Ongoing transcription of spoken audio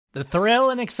The thrill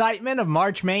and excitement of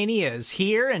March Mania is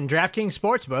here, and DraftKings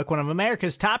Sportsbook, one of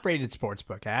America's top-rated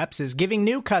sportsbook apps, is giving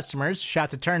new customers a shot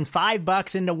to turn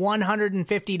 $5 into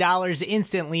 $150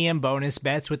 instantly in bonus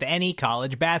bets with any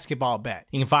college basketball bet.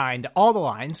 You can find all the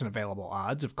lines and available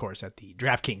odds, of course, at the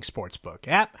DraftKings Sportsbook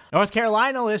app. North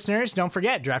Carolina listeners, don't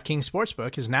forget, DraftKings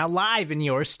Sportsbook is now live in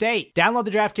your state. Download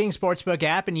the DraftKings Sportsbook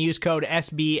app and use code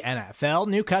SBNFL.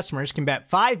 New customers can bet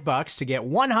 $5 to get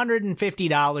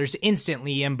 $150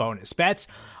 instantly in bonus bets,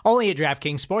 only at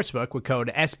DraftKings Sportsbook with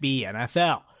code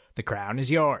SBNFL. The crown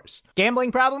is yours.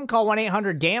 Gambling problem? Call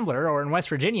 1-800-GAMBLER, or in West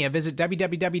Virginia, visit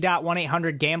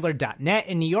www.1800gambler.net.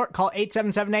 In New York, call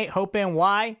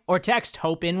 877-8-HOPE-NY or text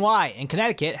HOPE-NY. In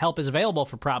Connecticut, help is available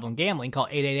for problem gambling. Call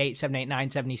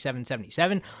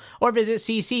 888-789-7777 or visit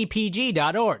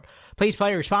ccpg.org. Please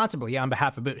play responsibly on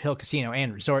behalf of Boot Hill Casino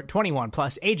and Resort. 21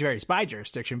 plus, age varies by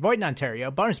jurisdiction. Void in Ontario.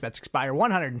 Bonus bets expire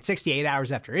 168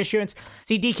 hours after issuance.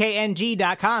 See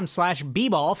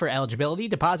dkng.com/bball for eligibility,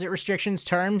 deposit restrictions,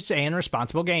 terms, and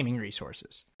responsible gaming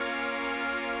resources.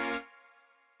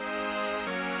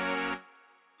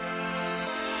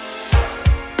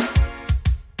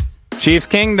 Chiefs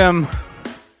Kingdom,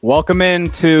 welcome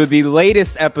into the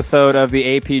latest episode of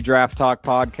the AP Draft Talk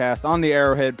podcast on the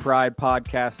Arrowhead Pride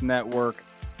Podcast Network.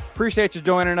 Appreciate you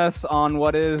joining us on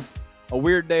what is a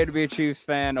weird day to be a Chiefs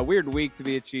fan, a weird week to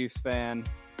be a Chiefs fan.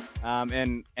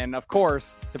 And of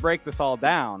course, to break this all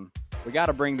down, we got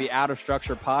to bring the Out of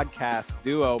Structure podcast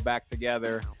duo back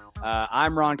together.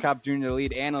 I'm Ron Kopp Jr.,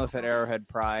 lead analyst at Arrowhead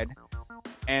Pride.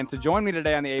 And to join me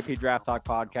today on the AP Draft Talk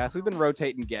podcast, we've been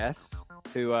rotating guests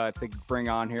to bring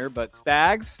on here. But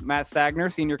Matt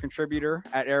Stagner, senior contributor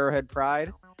at Arrowhead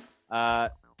Pride.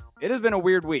 It has been a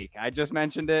weird week. I just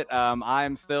mentioned it. I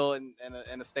am still in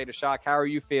a state of shock. How are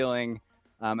you feeling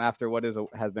after what has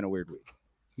been a weird week?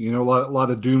 You know, a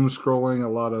lot of doom scrolling, a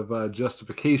lot of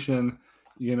justification,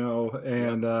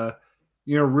 and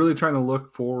really trying to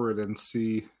look forward and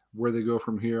see where they go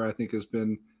from here. I think has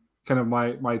been kind of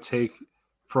my take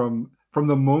from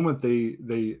the moment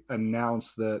they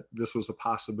announced that this was a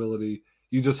possibility.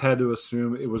 You just had to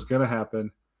assume it was going to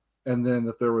happen, and then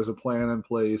that there was a plan in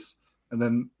place. And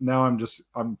then now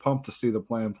I'm pumped to see the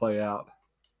plan play out.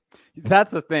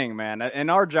 That's the thing, man. In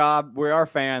our job, we are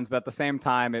fans, but at the same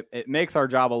time, it makes our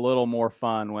job a little more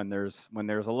fun when there's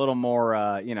a little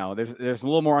more, there's a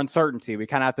little more uncertainty. We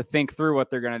kind of have to think through what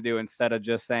they're going to do instead of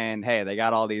just saying, hey, they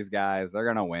got all these guys, they're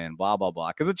going to win, blah, blah,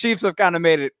 blah. Because the Chiefs have kind of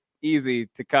made it easy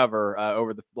to cover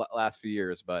over the last few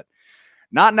years, but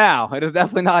not now. It is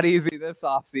definitely not easy this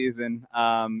offseason.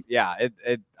 I'm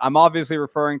obviously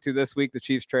referring to this week, the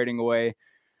Chiefs trading away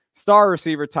star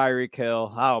receiver Tyreek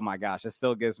Hill. Oh my gosh, it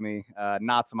still gives me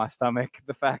knots in my stomach.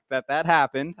 The fact that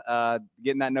happened,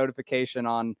 getting that notification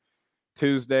on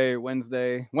Wednesday, was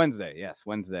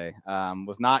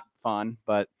not fun,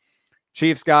 but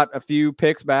Chiefs got a few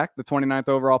picks back, the 29th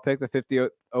overall pick, the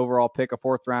 50th overall pick, a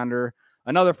fourth rounder,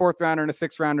 another fourth rounder and a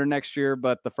sixth rounder next year.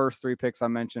 But the first three picks I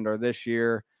mentioned are this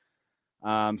year.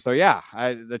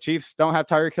 The Chiefs don't have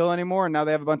Tyreek Hill anymore, and now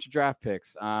they have a bunch of draft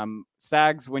picks.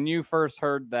 Stags, when you first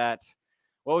heard that,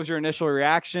 what was your initial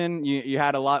reaction? You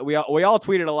had a lot. We all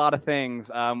tweeted a lot of things.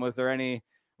 Was there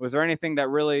anything that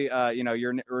really,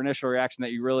 your initial reaction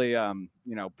that you really,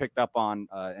 picked up on,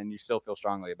 and you still feel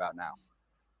strongly about now?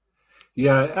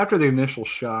 Yeah, after the initial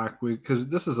shock, because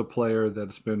this is a player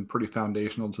that's been pretty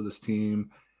foundational to this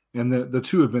team, and the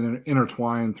two have been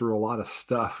intertwined through a lot of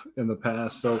stuff in the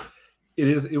past. So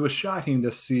it was shocking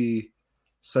to see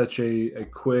such a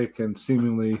quick and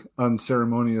seemingly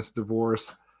unceremonious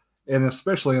divorce, and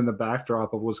especially in the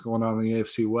backdrop of what's going on in the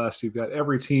AFC West. You've got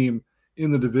every team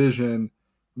in the division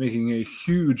making a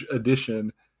huge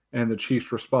addition, and the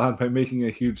Chiefs respond by making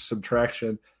a huge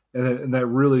subtraction, and that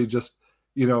really just,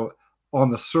 on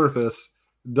the surface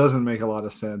doesn't make a lot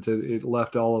of sense. It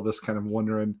left all of us kind of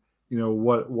wondering,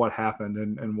 what happened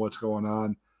and what's going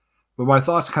on. But my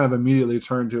thoughts kind of immediately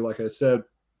turned to, like I said,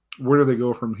 where do they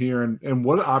go from here, and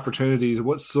what opportunities,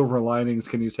 what silver linings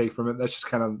can you take from it? That's just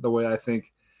kind of the way I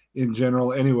think in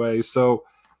general anyway. So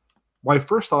my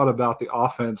first thought about the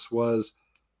offense was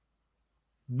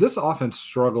this offense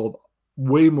struggled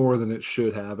way more than it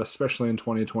should have, especially in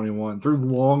 2021, through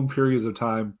long periods of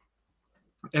time.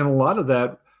 And a lot of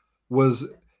that was,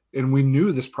 and we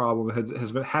knew this problem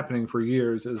has been happening for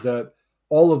years, is that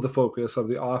all of the focus of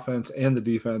the offense and the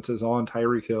defense is on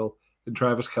Tyreek Hill and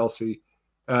Travis Kelce,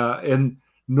 and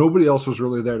nobody else was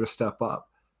really there to step up.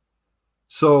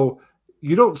 So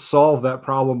you don't solve that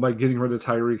problem by getting rid of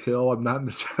Tyreek Hill. I'm not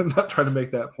trying to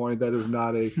make that point. That is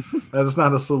not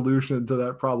a solution to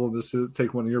that problem, is to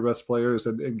take one of your best players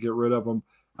and get rid of them.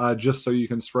 just so you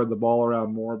can spread the ball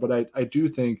around more. But I do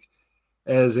think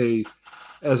as a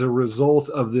result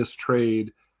of this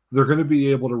trade, they're going to be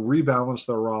able to rebalance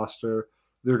their roster.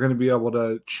 They're going to be able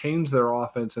to change their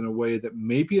offense in a way that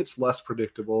maybe it's less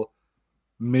predictable.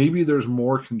 Maybe there's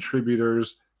more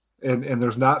contributors and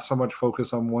there's not so much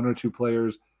focus on one or two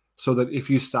players, so that if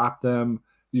you stop them,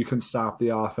 you can stop the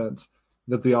offense,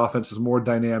 that the offense is more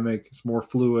dynamic, it's more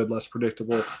fluid, less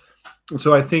predictable. And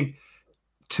so I think,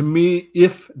 to me,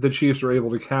 if the Chiefs are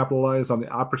able to capitalize on the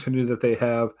opportunity that they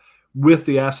have with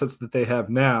the assets that they have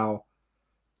now,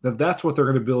 then that's what they're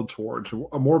going to build towards: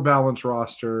 a more balanced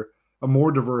roster, a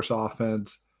more diverse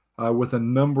offense, with a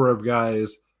number of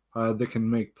guys that can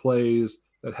make plays,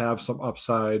 that have some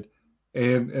upside.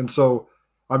 And so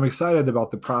I'm excited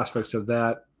about the prospects of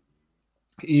that,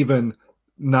 even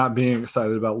not being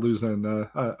excited about losing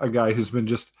a guy who's been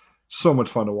just so much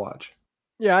fun to watch.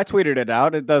 Yeah, I tweeted it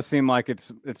out. It does seem like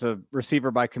it's a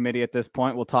receiver by committee at this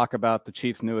point. We'll talk about the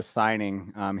Chiefs' newest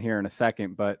signing here in a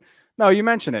second. But no, you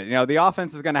mentioned it. The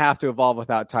offense is going to have to evolve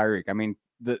without Tyreek. I mean,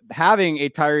 having a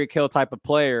Tyreek Hill type of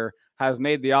player has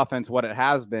made the offense what it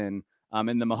has been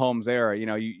in the Mahomes era.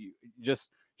 You just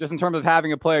in terms of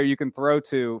having a player you can throw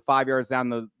to 5 yards down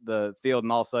the field,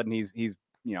 and all of a sudden he's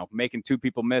making two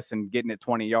people miss and getting it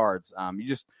 20 yards.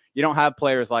 You don't have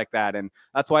players like that. And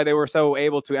that's why they were so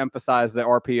able to emphasize the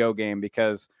RPO game,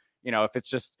 because,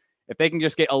 if they can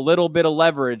just get a little bit of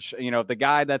leverage, if the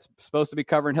guy that's supposed to be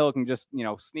covering Hill can just,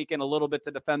 sneak in a little bit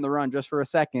to defend the run just for a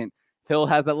second, Hill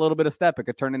has that little bit of step. It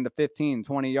could turn into 15,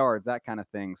 20 yards, that kind of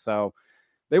thing. So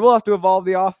they will have to evolve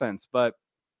the offense, but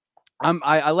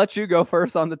I let you go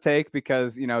first on the take,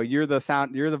 because, you're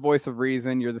the voice of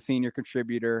reason. You're the senior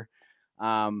contributor.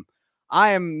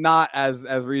 I am not as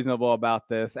reasonable about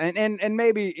this, and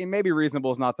maybe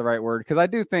reasonable is not the right word, because I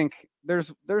do think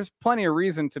there's plenty of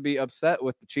reason to be upset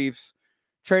with the Chiefs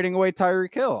trading away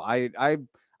Tyreek Hill.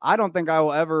 I don't think I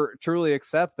will ever truly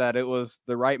accept that it was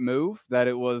the right move, that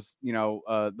it was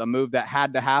the move that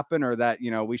had to happen, or that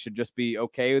we should just be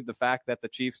okay with the fact that the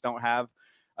Chiefs don't have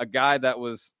a guy that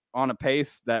was on a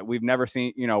pace that we've never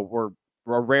seen.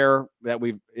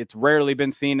 It's rarely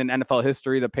been seen in NFL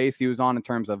history, the pace he was on in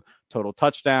terms of total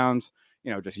touchdowns,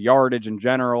 just yardage in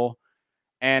general.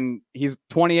 And he's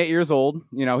 28 years old.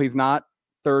 He's not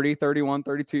 30, 31,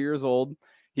 32 years old.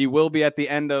 He will be at the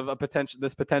end of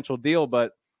this potential deal,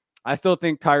 but I still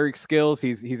think Tyreek's skills,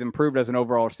 he's improved as an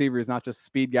overall receiver. He's not just a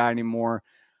speed guy anymore.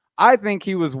 I think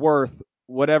he was worth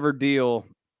whatever deal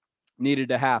needed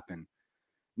to happen.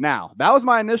 Now, that was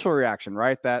my initial reaction,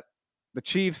 right? That the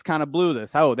Chiefs kind of blew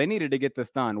this. Oh, they needed to get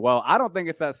this done. Well, I don't think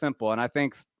it's that simple. And I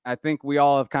think we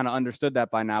all have kind of understood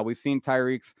that by now. We've seen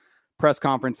Tyreek's press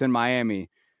conference in Miami.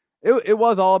 It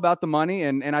was all about the money.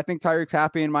 And I think Tyreek's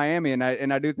happy in Miami. And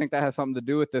I do think that has something to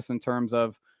do with this, in terms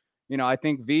of, I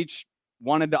think Veach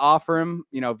wanted to offer him,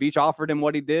 Veach offered him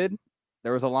what he did.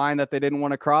 There was a line that they didn't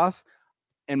want to cross.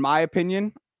 In my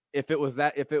opinion, if it was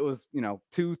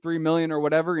 2-3 million or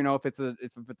whatever, if it's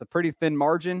a pretty thin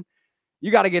margin,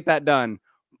 you got to get that done.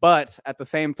 But at the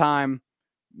same time,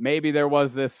 maybe there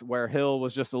was this where Hill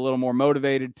was just a little more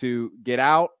motivated to get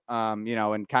out,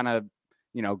 and kind of,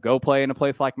 go play in a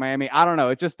place like Miami. I don't know.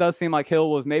 It just does seem like Hill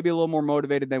was maybe a little more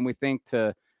motivated than we think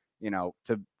to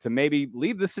maybe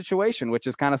leave the situation, which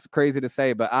is kind of crazy to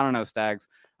say, but I don't know, Stags.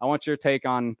 I want your take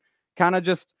on kind of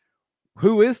just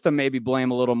who is to maybe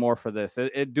blame a little more for this.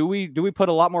 Do we put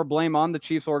a lot more blame on the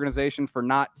Chiefs organization for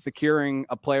not securing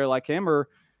a player like him, or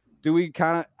do we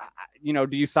kind of,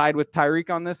 do you side with Tyreek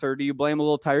on this, or do you blame a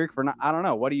little Tyreek for not? I don't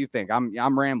know. What do you think?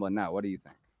 I'm rambling now. What do you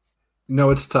think?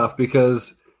 No, it's tough,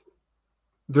 because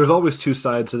there's always two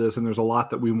sides to this, and there's a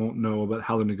lot that we won't know about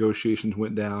how the negotiations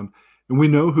went down. And we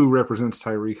know who represents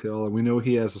Tyreek Hill, and we know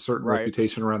he has a certain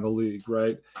reputation around the league,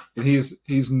 right? And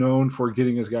he's known for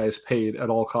getting his guys paid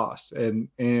at all costs. And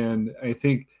I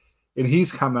think, and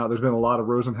he's come out, there's been a lot of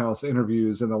Rosenhaus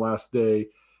interviews in the last day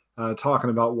talking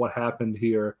about what happened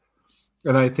here.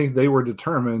 And I think they were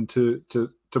determined to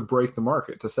break the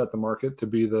market, to set the market, to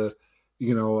be the,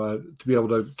 to be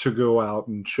able to go out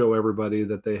and show everybody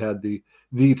that they had the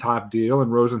top deal.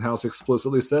 And Rosenhaus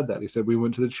explicitly said that. He said, we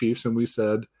went to the Chiefs and we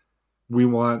said, we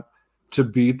want to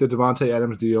beat the Devontae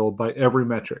Adams deal by every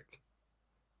metric.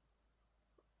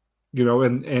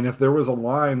 And if there was a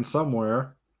line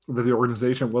somewhere that the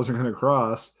organization wasn't going to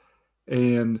cross,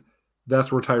 and that's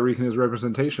where Tyreek and his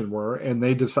representation were, and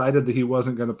they decided that he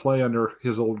wasn't going to play under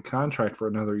his old contract for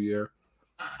another year,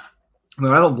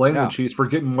 then I don't blame the Chiefs for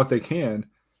getting what they can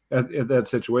at that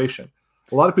situation.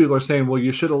 A lot of people are saying, well,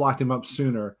 you should have locked him up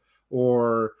sooner,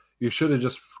 or you should have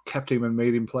just kept him and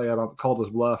made him play out called his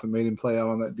bluff and made him play out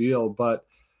on that deal. But,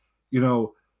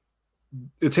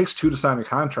 it takes two to sign a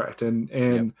contract, and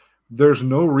Yep. there's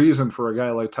no reason for a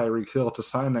guy like Tyreek Hill to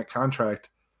sign that contract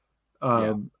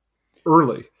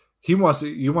early. You want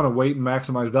to wait and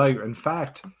maximize value. In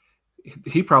fact,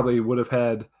 he probably would have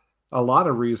had a lot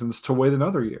of reasons to wait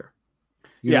another year.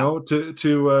 You know,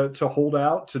 to hold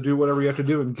out, to do whatever you have to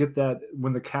do and get that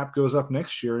when the cap goes up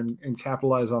next year and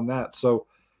capitalize on that. So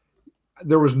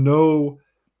there was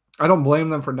I don't blame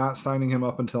them for not signing him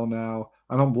up until now.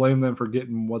 I don't blame them for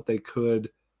getting what they could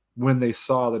when they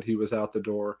saw that he was out the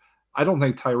door. I don't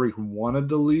think Tyreek wanted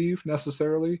to leave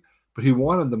necessarily, but he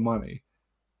wanted the money.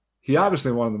 He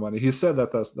obviously wanted the money. He said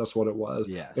that's what it was.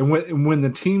 Yes. And when the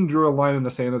team drew a line in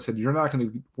the sand and said, we're not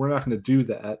going to do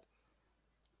that,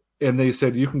 and they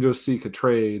said, you can go seek a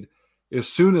trade. As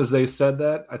soon as they said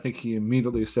that, I think he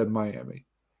immediately said Miami.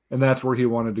 And that's where he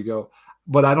wanted to go.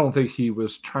 But I don't think he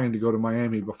was trying to go to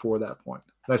Miami before that point.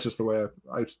 That's just the way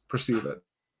I perceive it.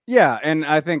 Yeah, and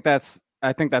I think that's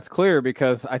clear,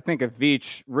 because I think if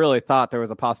Veach really thought there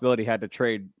was a possibility he had to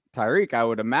trade Tyreek, I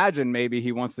would imagine maybe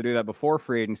he wants to do that before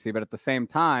free agency. But at the same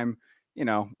time,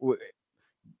 with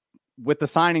the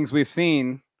signings we've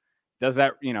seen, does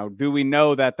that, do we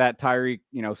know that Tyreek,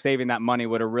 saving that money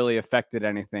would have really affected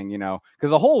anything, because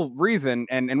the whole reason,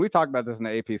 and we've talked about this in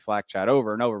the AP Slack chat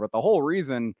over and over, but the whole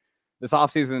reason this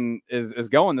offseason is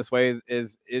going this way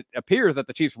is it appears that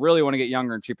the Chiefs really want to get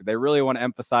younger and cheaper. They really want to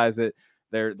emphasize it.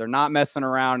 They're not messing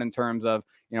around in terms of,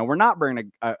 we're not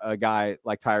bringing a guy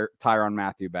like Tyrann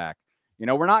Mathieu back.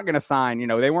 We're not going to sign,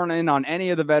 they weren't in on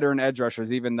any of the veteran edge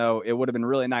rushers, even though it would have been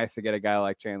really nice to get a guy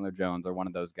like Chandler Jones or one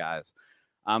of those guys.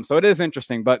 So it is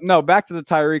interesting, but no, back to the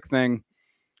Tyreek thing.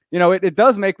 It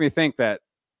does make me think that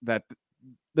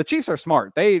the Chiefs are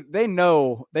smart. They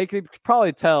know, they could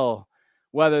probably tell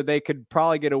whether they could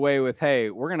probably get away with, hey,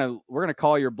 we're gonna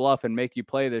call your bluff and make you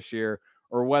play this year,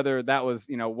 or whether that was,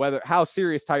 how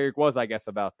serious Tyreek was, I guess,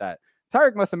 about that.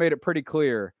 Tyreek must have made it pretty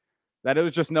clear that it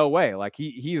was just no way. Like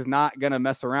he's not gonna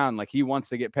mess around. Like he wants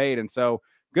to get paid, and so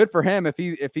good for him if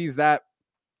he's that.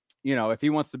 If he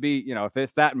wants to be, if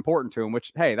it's that important to him,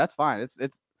 which, hey, that's fine.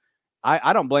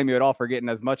 I don't blame you at all for getting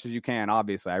as much as you can.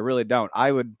 Obviously, I really don't.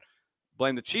 I would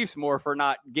blame the Chiefs more for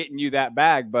not getting you that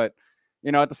bag. But,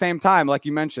 at the same time, like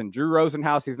you mentioned, Drew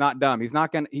Rosenhaus, he's not dumb. He's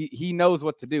not going to, he knows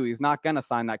what to do. He's not going to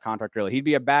sign that contract early. He'd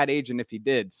be a bad agent if he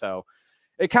did. So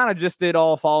it kind of just did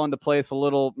all fall into place a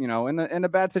little, in a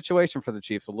bad situation for the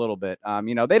Chiefs a little bit.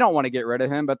 They don't want to get rid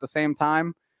of him, but at the same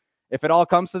time, if it all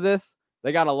comes to this,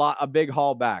 they got a big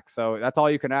haul back. So that's all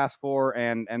you can ask for.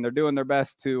 And they're doing their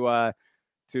best to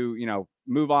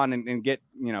move on and get,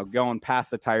 going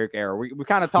past the Tyreek era. We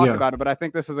kind of talked about it, but I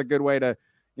think this is a good way to,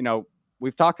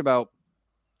 we've talked about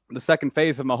the second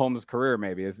phase of Mahomes' career.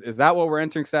 Maybe is that what we're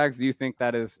entering, Stags? Do you think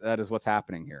that is what's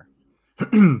happening here?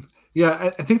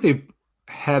 Yeah, I think they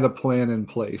had a plan in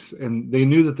place, and they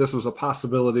knew that this was a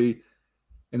possibility.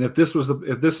 And if this was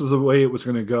the way it was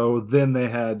going to go, then they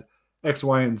had X,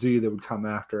 Y, and Z that would come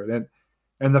after it.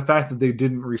 And the fact that they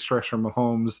didn't restructure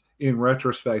Mahomes in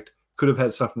retrospect could have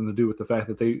had something to do with the fact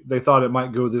that they thought it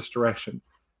might go this direction,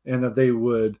 and that they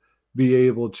would be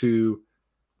able to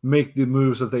make the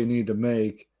moves that they need to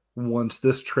make once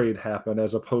this trade happened,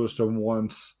 as opposed to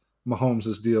once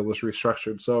Mahomes' deal was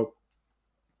restructured. So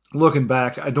looking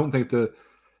back, I don't think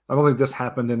this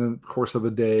happened in the course of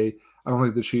a day. I don't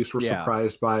think the Chiefs were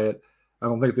surprised by it. I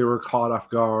don't think they were caught off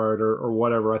guard or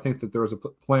whatever. I think that there was a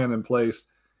plan in place,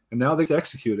 and now they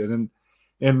execute it.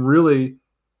 And really,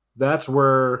 that's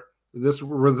where this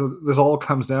all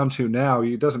comes down to now.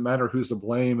 It doesn't matter who's to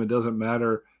blame. It doesn't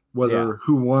matter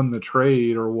who won the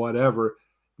trade or whatever.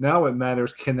 Now it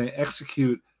matters, can they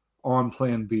execute on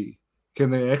plan B? Can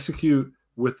they execute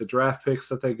with the draft picks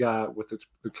that they got, with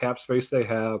the cap space they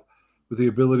have, with the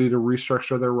ability to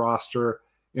restructure their roster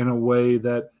in a way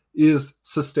that is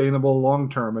sustainable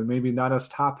long-term and maybe not as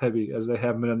top-heavy as they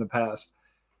have been in the past.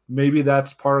 Maybe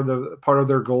that's part of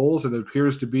their goals, and it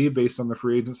appears to be based on the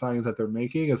free agent signings that they're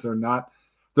making, is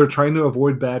they're trying to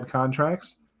avoid bad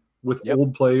contracts with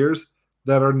old players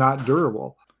that are not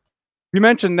durable. You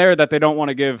mentioned there that they don't want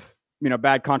to give,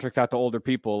 bad contracts out to older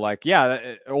people. Like,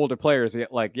 older players.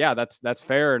 Like, that's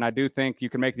fair. And I do think you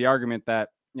can make the argument that,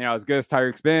 as good as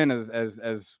Tyreek's been,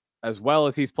 as well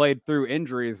as he's played through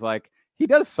injuries, like he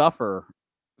does suffer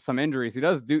some injuries. He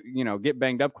does get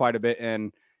banged up quite a bit.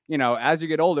 And, as you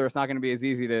get older, it's not going to be as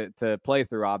easy to play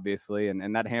through, obviously.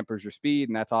 And that hampers your speed.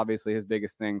 And that's obviously his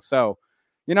biggest thing. So,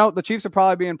 the Chiefs are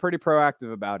probably being pretty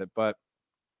proactive about it, but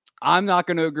I'm not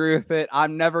going to agree with it.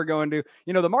 I'm never going to.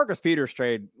 The Marcus Peters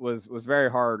trade was very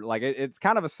hard. Like it's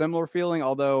kind of a similar feeling,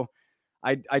 although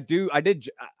I did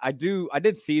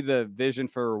see the vision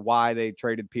for why they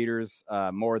traded Peters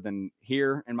more than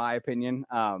here, in my opinion.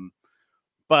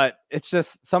 But it's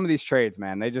just some of these trades,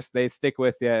 man, they stick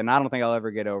with you, and I don't think I'll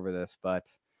ever get over this. But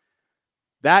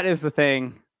that is the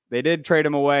thing. They did trade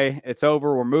him away. It's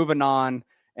over. We're moving on.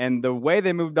 And the way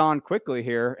they moved on quickly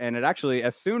here, and it actually,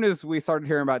 as soon as we started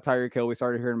hearing about Tyreek Hill, we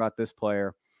started hearing about this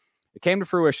player. It came to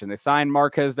fruition. They signed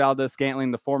Marquez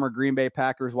Valdez-Scantling, the former Green Bay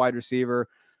Packers wide receiver.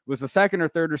 Was the second or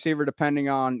third receiver, depending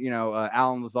on,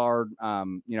 Allen Lazard,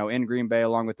 in Green Bay,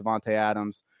 along with Devontae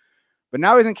Adams. But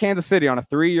now he's in Kansas City on a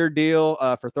 3-year deal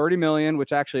for $30 million,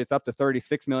 which actually it's up to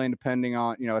 $36 million, depending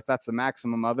on, that's the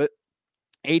maximum of it.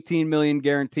 $18 million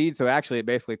guaranteed. So actually it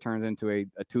basically turns into a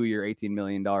 2-year, $18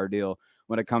 million deal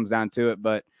when it comes down to it.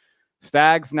 But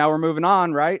Stags, now we're moving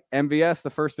on, right? MVS, the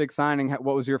first big signing.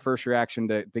 What was your first reaction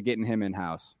to getting him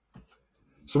in-house?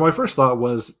 So my first thought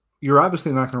was, you're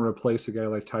obviously not going to replace a guy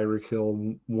like Tyreek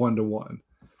Hill 1-to-1.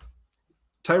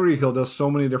 Tyreek Hill does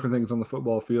so many different things on the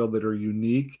football field that are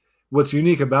unique. What's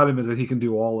unique about him is that he can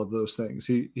do all of those things.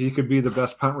 He could be the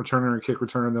best punt returner and kick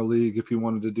returner in the league if he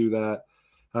wanted to do that.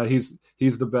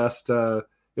 He's the best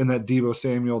in that Deebo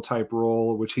Samuel type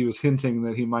role, which he was hinting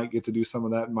that he might get to do some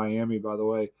of that in Miami, by the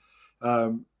way.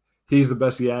 He's the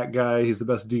best yak guy. He's the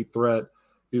best deep threat.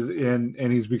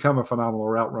 And he's become a phenomenal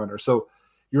route runner. So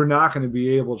you're not going to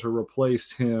be able to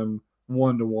replace him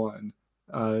 1-to-1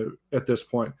 at this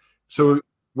point. So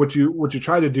what you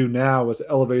try to do now is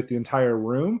elevate the entire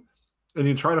room, and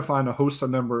you try to find a host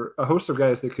of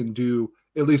guys that can do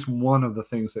at least one of the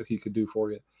things that he could do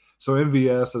for you. So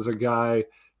MVS is a guy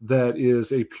that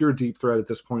is a pure deep threat at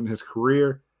this point in his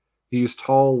career. He's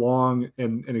tall, long,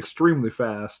 and extremely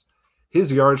fast.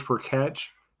 His yards per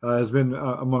catch has been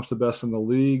amongst the best in the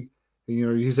league.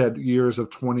 He's had years of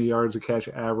 20 yards a catch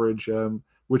average,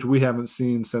 which we haven't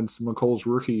seen since McColl's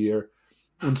rookie year.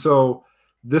 And so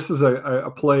this is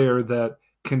a player that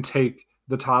can take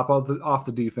the top off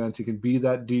the defense. He can be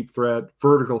that deep threat,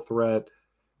 vertical threat,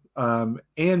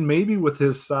 and maybe with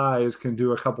his size can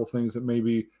do a couple things that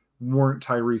maybe weren't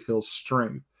Tyreek Hill's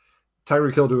strength.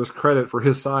 Tyreek Hill, to his credit, for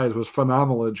his size, was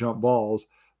phenomenal at jump balls,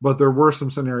 but there were some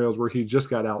scenarios where he just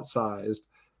got outsized,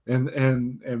 and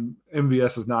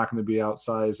MVS is not going to be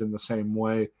outsized in the same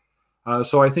way.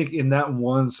 So I think in that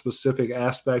one specific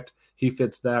aspect, he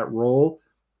fits that role.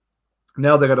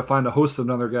 Now they got to find a host of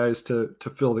other guys to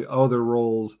fill the other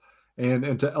roles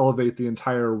and to elevate the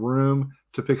entire room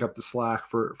to pick up the slack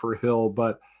for Hill.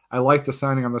 But I like the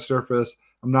signing on the surface.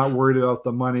 I'm not worried about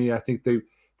the money. I think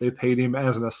they paid him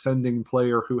as an ascending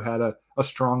player who had a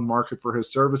strong market for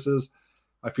his services.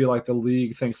 I feel like the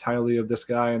league thinks highly of this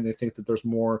guy, and they think that there's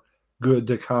more good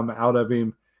to come out of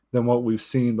him than what we've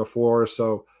seen before.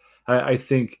 So I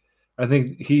think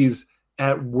he's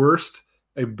at worst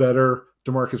a better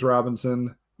Demarcus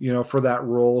Robinson, for that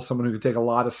role, someone who can take a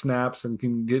lot of snaps and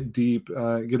can get deep,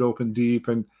 get open deep,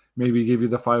 and maybe give you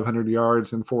the 500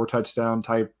 yards and 4 touchdown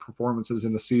type performances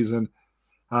in the season.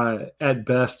 At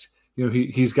best,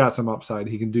 he's got some upside.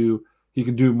 He can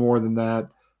do more than that.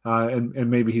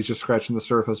 And maybe he's just scratching the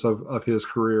surface of his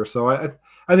career. So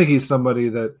I think he's somebody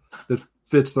that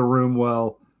fits the room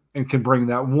well and can bring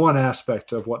that one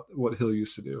aspect of what Hill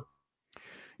used to do.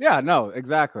 Yeah, no,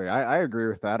 exactly. I agree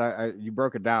with that. You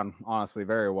broke it down, honestly,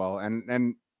 very well.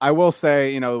 And I will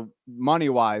say,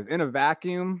 money-wise, in a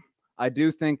vacuum, I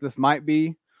do think this might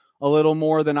be a little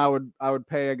more than I would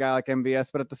pay a guy like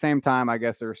MVS. But at the same time, I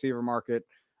guess the receiver market,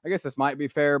 I guess this might be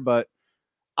fair, but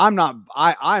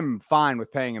I'm fine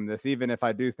with paying him this, even if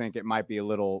I do think it might be a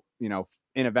little,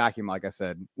 in a vacuum, like I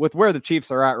said. With where the Chiefs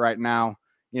are at right now,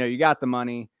 you got the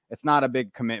money. It's not a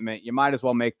big commitment. You might as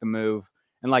well make the move.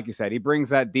 And like you said, he brings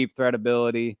that deep threat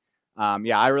ability.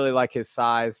 I really like his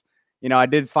size. I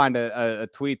did find a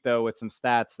tweet, though, with some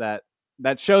stats that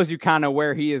shows you kind of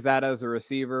where he is at as a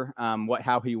receiver,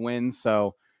 how he wins.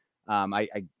 So I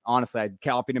honestly, I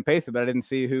copied and pasted, but I didn't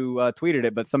see who tweeted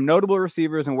it. But some notable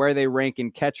receivers and where they rank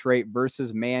in catch rate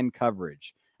versus man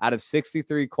coverage out of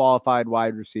 63 qualified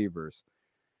wide receivers.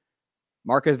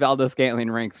 Marquez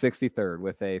Valdez-Scantling ranked 63rd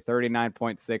with a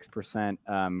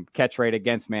 39.6% catch rate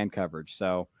against man coverage.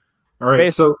 So, all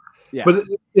right. So, yeah. But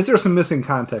is there some missing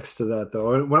context to that,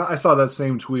 though? When I saw that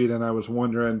same tweet, and I was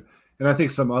wondering, and I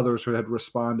think some others who had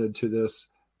responded to this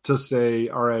to say,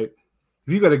 all right,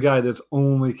 if you got a guy that's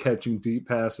only catching deep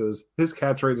passes, his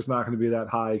catch rate is not going to be that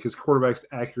high because quarterback's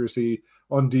accuracy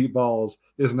on deep balls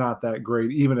is not that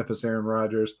great, even if it's Aaron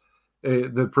Rodgers.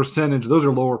 The percentage, those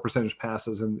are lower percentage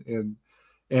passes, and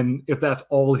if that's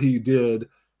all he did,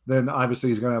 then obviously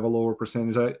he's going to have a lower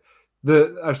percentage.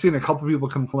 I've seen a couple people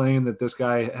complain that this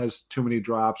guy has too many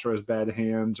drops or has bad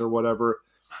hands or whatever,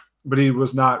 but he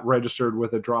was not registered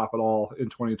with a drop at all in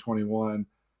 2021.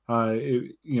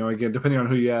 Again, depending on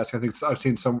who you ask, I think I've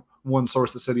seen one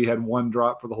source that said he had one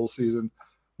drop for the whole season.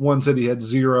 One said he had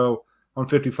 0 on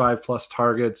 55 plus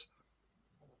targets.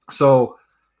 So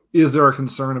is there a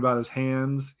concern about his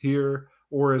hands here,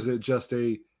 or is it just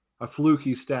a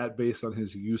fluky stat based on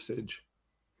his usage?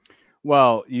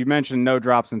 Well, you mentioned no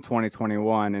drops in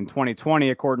 2021. In 2020,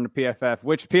 according to PFF,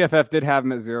 which PFF did have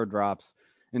him at 0 drops.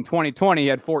 In 2020, he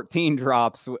had 14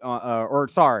 drops,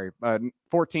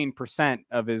 14%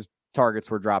 of his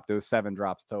targets were dropped. It was 7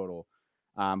 drops total.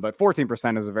 But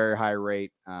 14% is a very high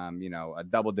rate. A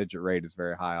double-digit rate is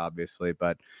very high, obviously.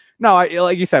 But no,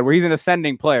 like you said, he's an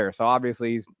ascending player. So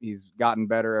obviously he's gotten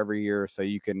better every year. So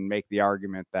you can make the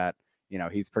argument that,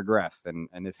 he's progressed and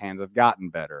his hands have gotten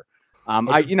better.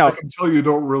 I can tell you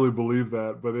don't really believe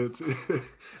that, but it's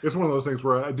one of those things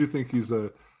where I do think he's a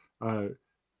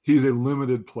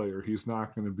limited player. He's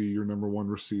not going to be your number one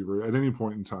receiver at any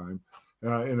point in time.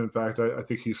 And in fact, I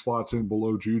think he slots in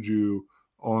below Juju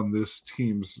on this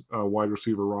team's wide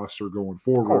receiver roster going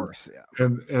forward. Of course, yeah.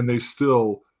 And they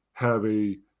still have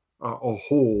a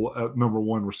hole at number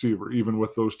one receiver, even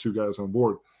with those two guys on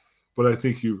board. But I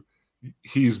think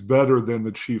he's better than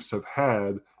the Chiefs have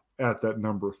had at that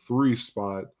number 3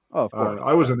 spot. Oh, of course.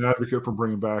 I was an advocate for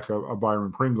bringing back a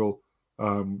Byron Pringle.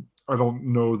 I don't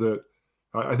know that.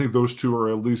 I think those two are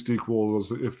at least equal,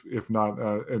 if not,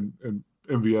 and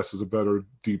MVS is a better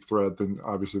deep threat than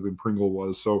Pringle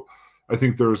was. So I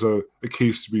think there's a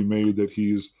case to be made that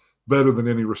he's better than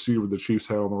any receiver the Chiefs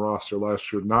had on the roster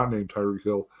last year, not named Tyreek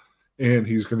Hill, and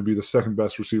he's going to be the second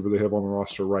best receiver they have on the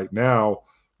roster right now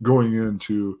going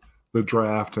into the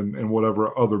draft and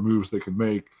whatever other moves they can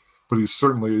make. But he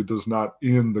certainly does not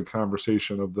end the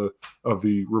conversation of the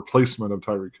replacement of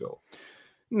Tyreek Hill.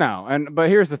 No, but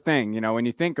here's the thing, when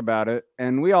you think about it,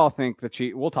 and we all think the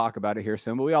Chiefs, we'll talk about it here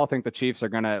soon, but we all think the Chiefs are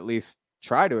going to at least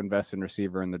try to invest in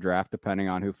receiver in the draft, depending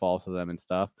on who falls to them and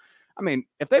stuff. I mean,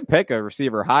 if they pick a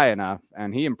receiver high enough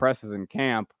and he impresses in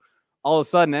camp, all of a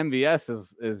sudden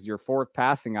MVS is your 4th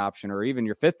passing option, or even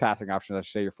your 5th passing option, I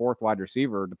should say, your 4th wide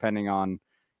receiver, depending on,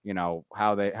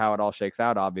 how it all shakes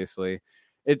out, obviously.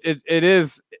 It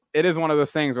is one of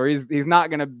those things where he's not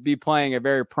going to be playing a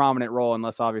very prominent role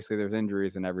unless obviously there's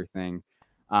injuries and everything.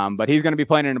 But he's going to be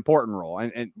playing an important role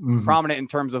and prominent in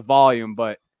terms of volume,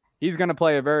 but he's going to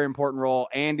play a very important role.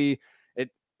 Andy,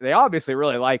 they obviously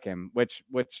really like him, which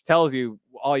tells you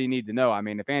all you need to know. I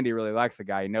mean, if Andy really likes the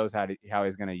guy, he knows how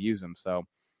he's going to use him. So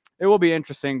it will be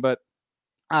interesting, but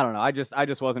I don't know. I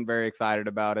just wasn't very excited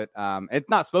about it. It's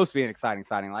not supposed to be an exciting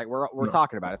signing. Like we're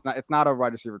talking about it. It's not a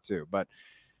wide receiver 2, but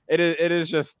it is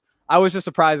just, I was just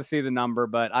surprised to see the number,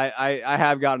 but I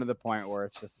have gotten to the point where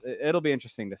it's just, it'll be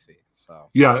interesting to see. So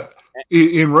yeah,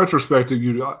 in retrospect,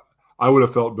 I would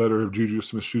have felt better if Juju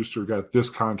Smith-Schuster got this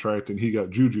contract and he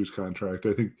got Juju's contract.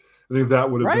 I think that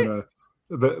would have been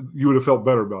that you would have felt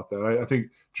better about that. I think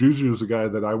Juju is a guy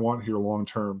that I want here long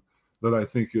term, that I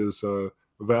think is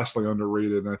vastly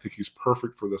underrated, and I think he's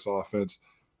perfect for this offense.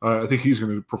 I think he's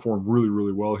going to perform really,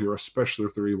 really well here, especially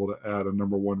if they're able to add a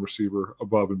number 1 receiver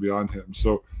above and beyond him.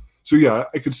 So yeah,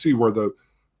 I could see where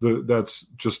that's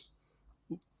just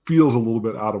feels a little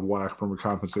bit out of whack from a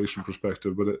compensation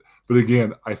perspective. But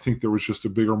again, I think there was just a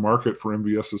bigger market for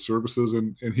MVS's services,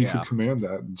 and he could command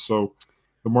that. And so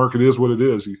the market is what it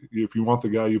is. If you want the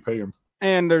guy, you pay him.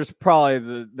 And there's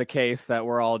probably the case that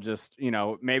we're all just,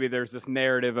 maybe there's this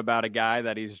narrative about a guy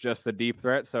that he's just a deep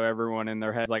threat. So everyone in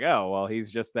their head's like, oh, well, he's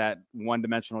just that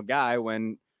one-dimensional guy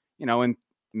when, and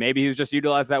maybe he's just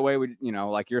utilized that way.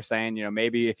 Like you're saying,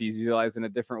 maybe if he's utilized in a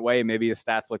different way, maybe his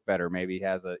stats look better. Maybe he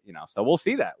has so we'll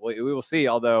see that. We will see.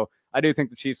 Although I do think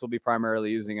the Chiefs will be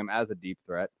primarily using him as a deep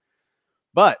threat.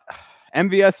 But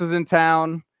MVS is in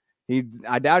town.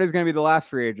 I doubt he's going to be the last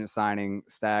free agent signing,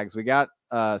 Stags. We got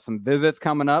some visits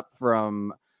coming up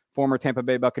from former Tampa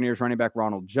Bay Buccaneers running back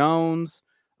Ronald Jones.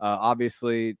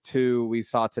 Obviously, 2, we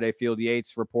saw today, Field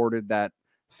Yates reported that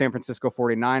San Francisco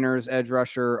 49ers edge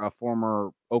rusher, a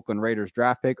former Oakland Raiders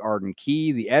draft pick, Arden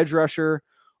Key, the edge rusher,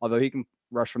 although he can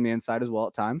rush from the inside as well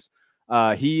at times.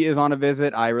 He is on a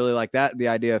visit. I really like that, the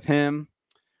idea of him.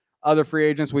 Other free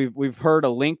agents, we've heard a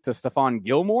link to Stephon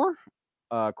Gilmore,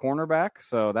 cornerback.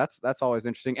 So that's always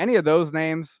interesting. Any of those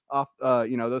names off,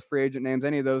 those free agent names,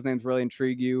 any of those names really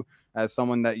intrigue you as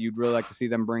someone that you'd really like to see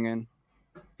them bring in?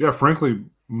 Yeah, frankly,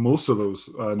 most of those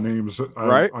names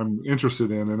I'm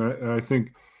interested in. And I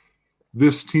think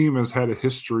this team has had a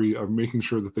history of making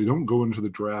sure that they don't go into the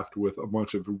draft with a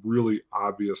bunch of really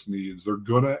obvious needs. They're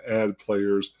going to add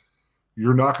players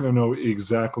you're not going to know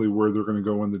exactly where they're going to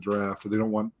go in the draft. They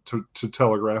don't want to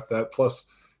telegraph that. Plus,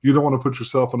 you don't want to put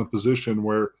yourself in a position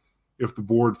where if the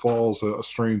board falls a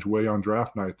strange way on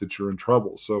draft night that you're in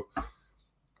trouble. So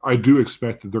I do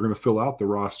expect that they're going to fill out the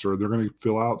roster. They're going to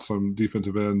fill out some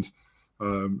defensive ends,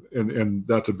 and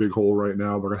that's a big hole right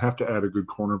now. They're going to have to add a good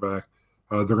cornerback.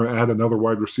 They're going to add another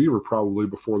wide receiver probably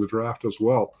before the draft as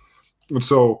well. And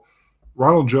so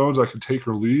Ronald Jones, I could take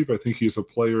or leave. I think he's a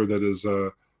player that is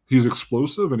he's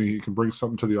explosive and he can bring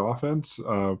something to the offense.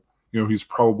 He's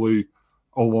probably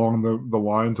along the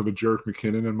lines of a Jerick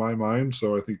McKinnon in my mind.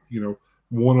 So I think,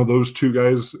 one of those two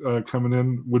guys coming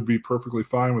in would be perfectly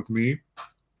fine with me.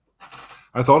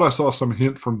 I thought I saw some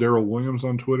hint from Darrell Williams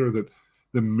on Twitter that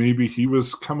maybe he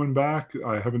was coming back.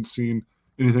 I haven't seen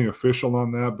anything official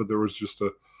on that, but there was just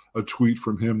a tweet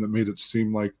from him that made it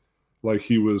seem like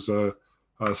he was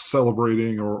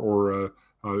celebrating and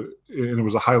it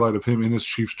was a highlight of him in his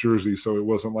Chiefs jersey. So it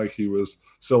wasn't like he was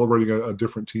celebrating a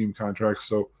different team contract.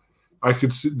 So I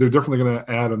could see they're definitely going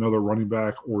to add another running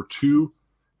back or two.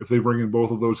 If they bring in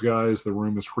both of those guys, the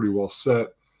room is pretty well set.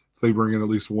 If they bring in at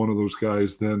least one of those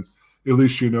guys, then at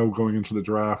least going into the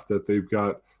draft that they've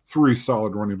got three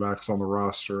solid running backs on the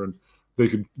roster, and they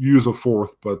could use a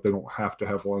fourth, but they don't have to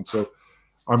have one. So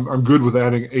I'm good with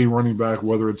adding a running back,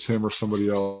 whether it's him or somebody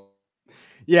else.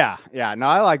 Yeah. No,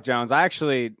 I like Jones. I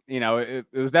actually, it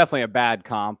was definitely a bad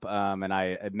comp, and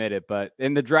I admit it. But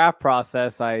in the draft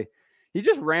process, he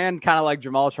just ran kind of like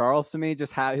Jamal Charles to me,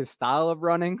 just had his style of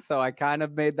running. So I kind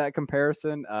of made that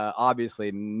comparison.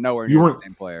 Obviously, nowhere near the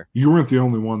same player. You weren't the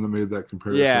only one that made that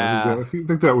comparison. Yeah. I think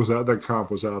that was out. That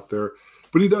comp was out there,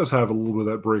 but he does have a little bit of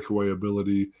that breakaway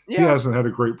ability. Yeah. He hasn't had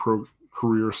a great pro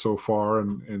career so far,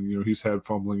 and he's had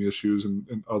fumbling issues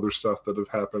and other stuff that have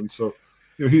happened. So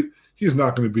he's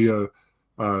not going to be a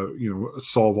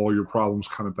solve all your problems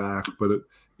kind of back, but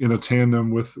in a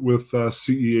tandem with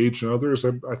CEH and others,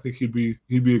 I think he'd be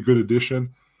a good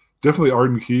addition. Definitely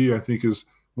Arden Key, I think, is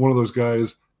one of those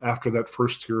guys after that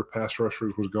first tier of pass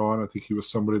rushers was gone. I think he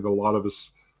was somebody that a lot of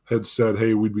us had said,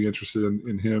 hey, we'd be interested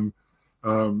in him.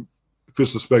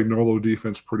 Fits the Spagnuolo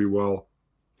defense pretty well.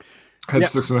 Had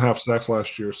 6.5 sacks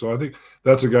last year. So I think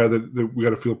that's a guy that we got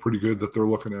to feel pretty good that they're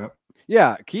looking at.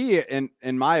 Yeah, Key,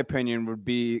 in my opinion, would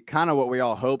be kind of what we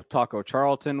all hoped Taco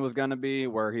Charlton was going to be,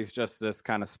 where he's just this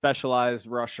kind of specialized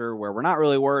rusher where we're not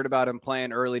really worried about him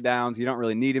playing early downs. You don't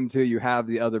really need him to. You have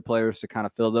the other players to kind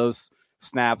of fill those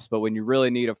snaps. But when you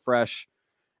really need a fresh,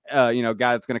 guy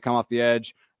that's going to come off the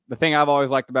edge, the thing I've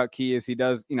always liked about Key is he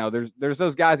does, there's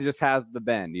those guys who just have the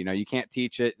bend. You can't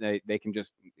teach it. They can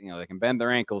just, they can bend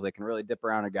their ankles. They can really dip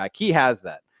around a guy. Key has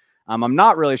that. I'm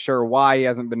not really sure why he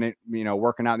hasn't been,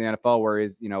 working out in the NFL where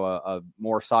he's, a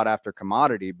more sought after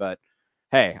commodity. But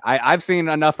hey, I've seen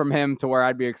enough from him to where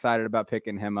I'd be excited about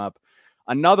picking him up.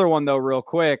 Another one, though, real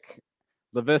quick,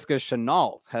 Laviska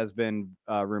Shenault has been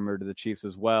rumored to the Chiefs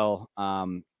as well. I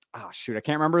can't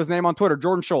remember his name on Twitter.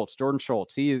 Jordan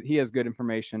Schultz. He has good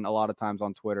information a lot of times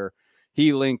on Twitter.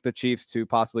 He linked the Chiefs to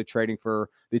possibly trading for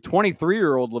the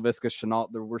 23-year-old Laviska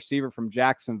Shenault, the receiver from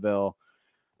Jacksonville.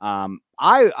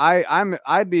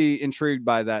 I'd be intrigued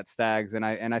by that, Stags, and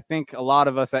I think a lot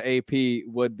of us at AP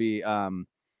would be.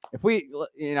 If we,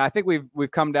 I think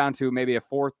we've come down to maybe a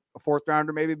fourth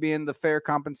rounder, maybe being the fair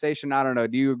compensation. I don't know.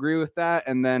 Do you agree with that?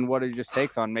 And then what it just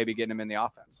takes on maybe getting him in the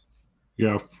offense?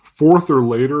 Yeah, fourth or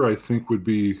later, I think would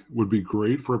be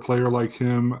great for a player like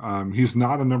him. He's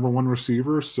not a number one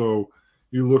receiver, so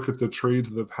you look at the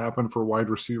trades that have happened for wide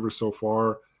receivers so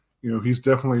far. He's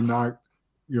definitely not.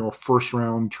 A first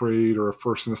round trade or a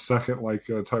first and a second like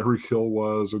Tyreek Hill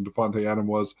was and Devontae Adams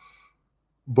was.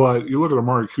 But you look at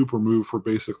Amari Cooper move for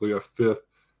basically a fifth.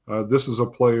 This is a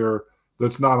player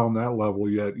that's not on that level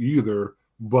yet either,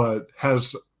 but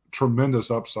has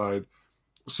tremendous upside.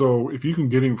 So if you can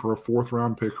get him for a fourth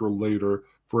round pick or later,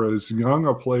 for as young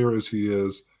a player as he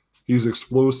is, he's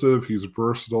explosive, he's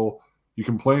versatile. You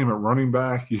can play him at running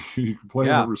back, you can play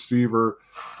him at receiver.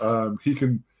 He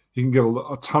can get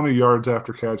a ton of yards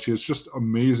after catch. He has just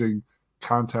amazing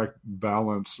contact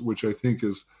balance, which I think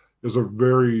is a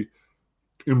very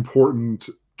important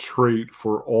trait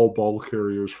for all ball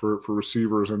carriers, for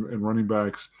receivers and running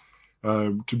backs,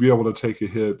 to be able to take a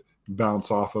hit,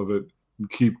 bounce off of it, and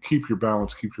keep your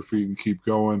balance, keep your feet, and keep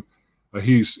going.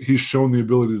 He's shown the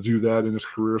ability to do that in his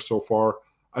career so far.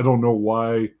 I don't know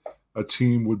why a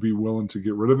team would be willing to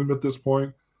get rid of him at this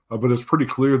point, but it's pretty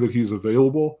clear that he's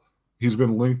available. He's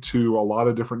been linked to a lot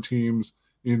of different teams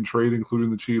in trade, including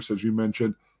the Chiefs, as you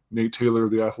mentioned. Nate Taylor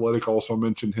of The Athletic also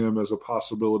mentioned him as a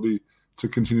possibility to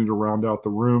continue to round out the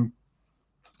room.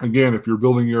 Again, if you're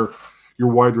building your your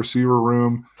wide receiver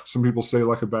room. Some people say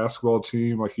like a basketball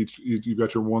team, like you've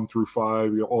got your 1 through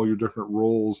 5, all your different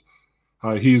roles.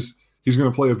 He's going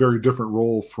to play a very different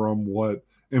role from what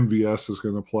MVS is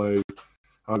going to play.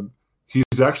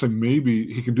 He's actually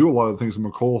he can do a lot of things that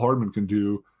McCole Hardman can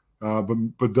do,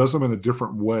 but does them in a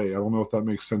different way. I don't know if that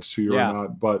makes sense to you or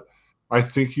not, but I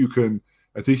think you can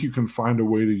find a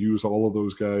way to use all of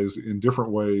those guys in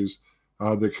different ways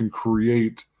that can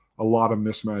create a lot of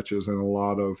mismatches and a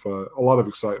lot of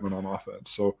excitement on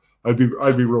offense. So I'd be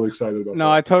really excited about that.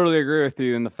 No, I totally agree with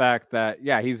you in the fact that,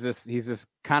 he's this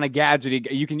kind of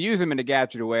gadgety. You can use him in a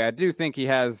gadgety way. I do think he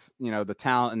has, the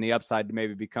talent and the upside to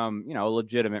maybe become, a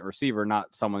legitimate receiver,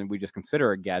 not someone we just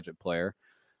consider a gadget player.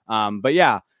 But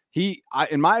yeah,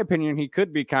 in my opinion, he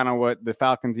could be kind of what the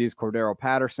Falcons use Cordero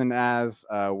Patterson as,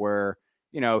 where,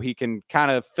 he can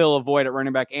kind of fill a void at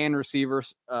running back and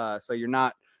receivers. So you're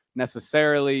not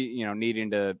necessarily,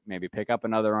 needing to maybe pick up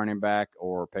another running back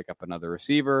or pick up another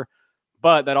receiver.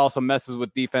 But that also messes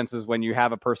with defenses when you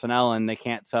have a personnel and they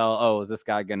can't tell, oh, is this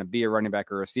guy going to be a running back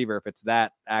or receiver? If it's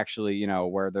that actually,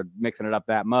 where they're mixing it up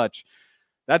that much,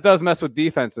 that does mess with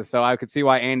defenses. So I could see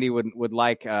why Andy would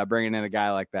like bringing in a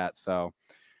guy like that. So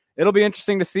it'll be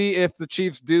interesting to see if the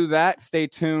Chiefs do that. Stay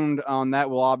tuned on that.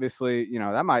 We'll obviously,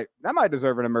 that might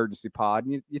deserve an emergency pod.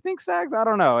 You think, Stags? I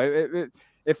don't know.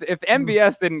 If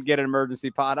MVS didn't get an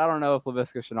emergency pod, I don't know if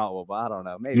Laviska Shenault will, but I don't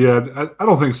know. Maybe. Yeah, I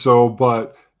don't think so.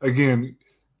 But again,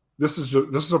 this is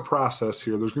a process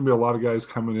here. There's going to be a lot of guys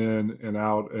coming in and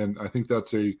out, and I think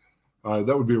that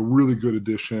would be a really good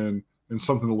addition and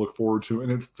something to look forward to.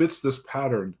 And it fits this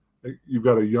pattern. You've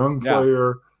got a young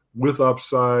player with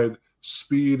upside,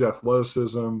 speed,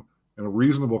 athleticism, and a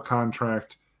reasonable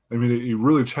contract. I mean, he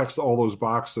really checks all those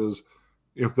boxes.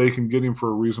 If they can get him for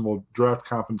a reasonable draft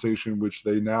compensation, which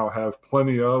they now have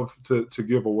plenty of to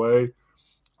give away,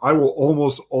 I will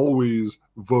almost always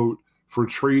vote for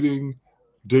trading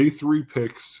day 3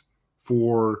 picks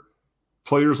for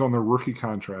players on their rookie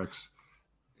contracts.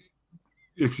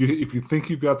 If you think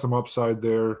you've got some upside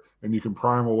there and you can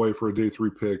prime away for a day 3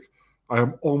 pick, I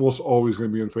am almost always going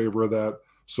to be in favor of that.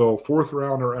 So 4th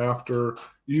round or after,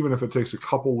 even if it takes a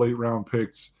couple late round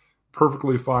picks,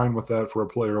 perfectly fine with that for a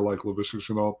player like Laviska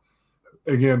Shenault.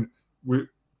 Again,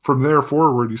 from there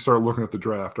forward, you start looking at the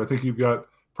draft. I think you've got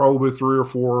probably 3 or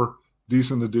 4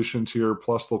 decent additions here,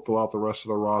 plus they'll fill out the rest of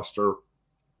the roster.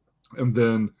 And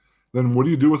then what do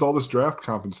you do with all this draft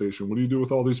compensation? What do you do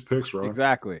with all these picks, Ron?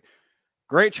 Exactly.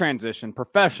 Great transition,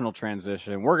 professional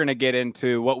transition. We're going to get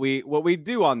into what we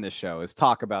do on this show is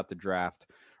talk about the draft.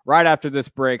 Right after this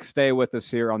break, stay with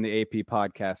us here on the AP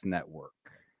Podcast Network.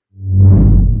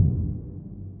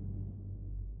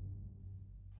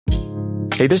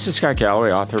 Hey, this is Scott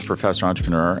Galloway, author, professor,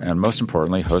 entrepreneur, and most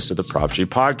importantly, host of the Prop G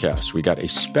podcast. We got a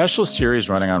special series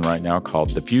running on right now called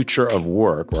The Future of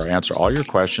Work, where I answer all your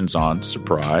questions on,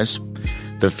 surprise,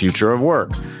 the future of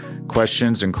work.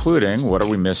 Questions including, what are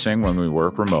we missing when we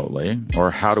work remotely? Or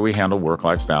how do we handle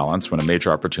work-life balance when a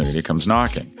major opportunity comes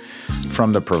knocking?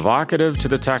 From the provocative to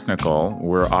the technical,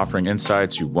 we're offering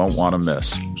insights you won't want to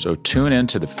miss. So tune in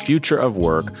to The Future of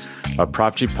Work, a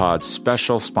Prop G Pod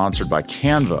special sponsored by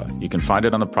Canva. You can find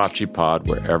it on the Prop G Pod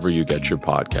wherever you get your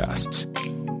podcasts.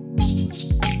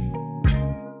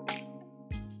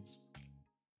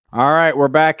 All right, we're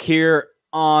back here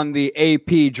on the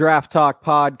AP Draft Talk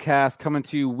podcast, coming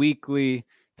to you weekly,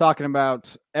 talking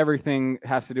about everything that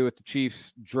has to do with the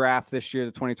Chiefs draft this year,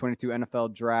 the 2022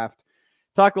 NFL draft.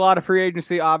 Talked a lot of free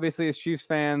agency, obviously, as Chiefs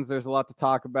fans. There's a lot to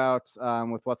talk about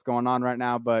with what's going on right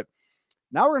now, but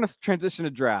now we're going to transition to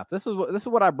draft. This is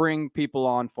what I bring people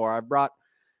on for. I brought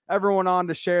everyone on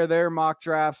to share their mock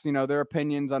drafts, their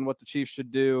opinions on what the Chiefs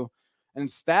should do. And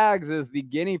Stags is the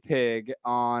guinea pig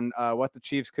on what the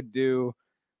Chiefs could do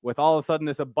with all of a sudden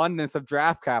this abundance of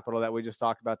draft capital that we just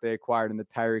talked about they acquired in the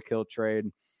Tyreek Hill trade.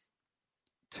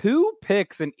 2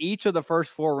 picks in each of the first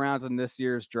 4 rounds in this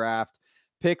year's draft.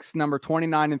 Picks number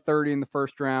 29 and 30 in the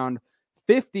first round,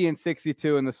 50 and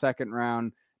 62 in the second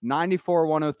round, 94,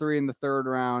 103 in the third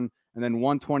round, and then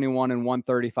 121 and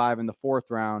 135 in the fourth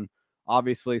round.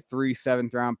 Obviously, 3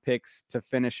 7th-round picks to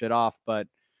finish it off. But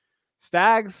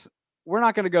Stags, we're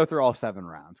not going to go through all 7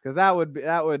 rounds because that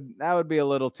would be a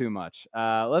little too much.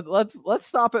 Let's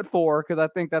stop at 4 because I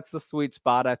think that's the sweet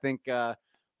spot. I think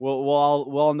we'll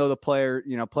all know the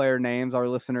player names. Our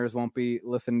listeners won't be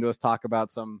listening to us talk about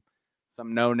some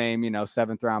no name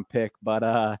 7th-round pick.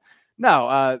 But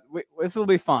this will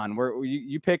be fun.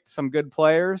 You picked some good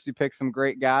players, you picked some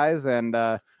great guys, and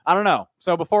I don't know.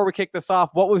 So before we kick this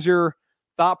off, what was your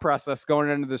thought process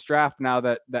going into this draft now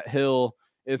that Hill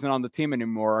isn't on the team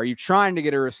anymore? Are you trying to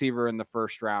get a receiver in the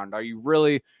first round? Are you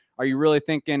Are you really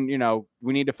thinking,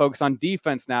 we need to focus on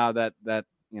defense now that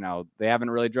they haven't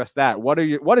really addressed that? What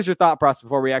is your thought process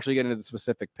before we actually get into the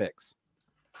specific picks?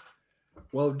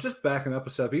 Well, just backing up a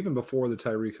step, even before the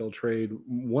Tyreek Hill trade,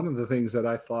 one of the things that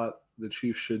I thought the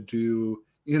Chiefs should do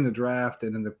in the draft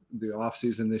and in the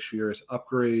offseason this year is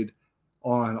upgrade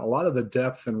on a lot of the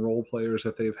depth and role players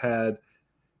that they've had.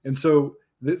 And so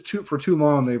for too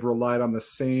long, they've relied on the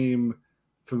same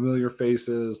familiar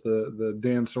faces, the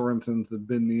Dan Sorensens, the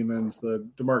Ben Niemans, the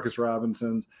Demarcus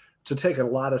Robinsons, to take a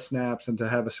lot of snaps and to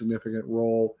have a significant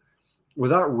role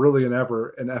without really an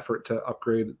effort to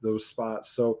upgrade those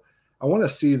spots. So I want to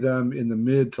see them in the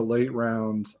mid to late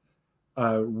rounds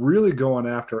really going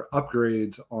after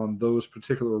upgrades on those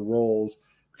particular roles,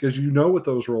 because you know what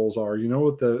those roles are. You know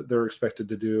what they're expected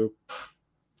to do.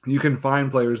 You can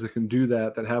find players that can do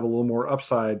that have a little more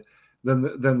upside than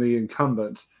the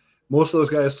incumbents. Most of those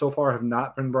guys so far have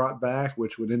not been brought back,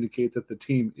 which would indicate that the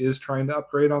team is trying to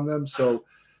upgrade on them. So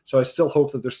I still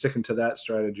hope that they're sticking to that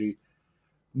strategy.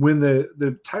 When the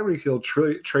Tyreek Hill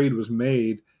trade was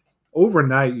made,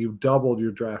 overnight you've doubled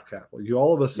your draft capital. You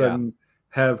all of a sudden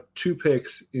have 2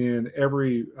 picks in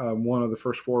every one of the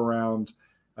first 4 rounds.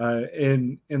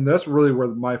 And that's really where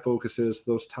my focus is,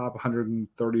 those top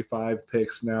 135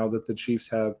 picks now that the Chiefs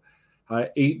have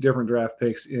 8 different draft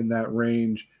picks in that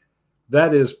range.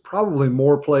 That is probably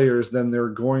more players than they're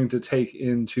going to take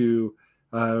into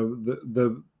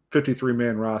the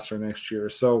 53-man roster next year.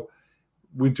 So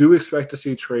we do expect to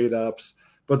see trade-ups,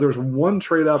 but there's one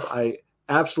trade-up I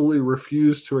absolutely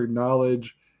refuse to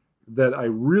acknowledge that I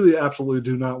really absolutely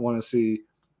do not want to see.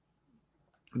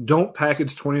 Don't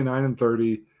package 29 and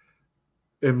 30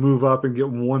 and move up and get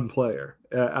one player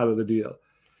out of the deal.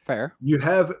 Fair. You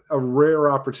have a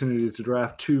rare opportunity to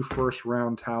draft 2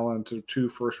 first-round talent or 2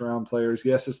 first-round players.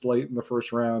 Yes, it's late in the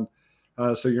first round,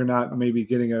 so you're not maybe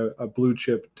getting a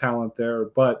blue-chip talent there.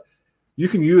 But you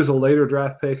can use a later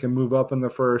draft pick and move up in the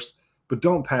first, but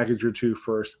don't package your 2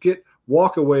 first.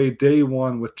 Walk away day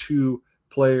one with 2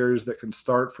 players that can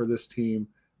start for this team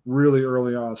really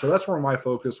early on. So that's where my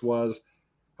focus was.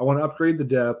 I want to upgrade the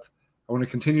depth. I want to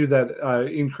continue that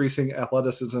increasing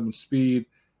athleticism and speed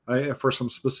for some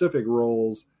specific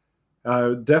roles.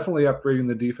 Definitely upgrading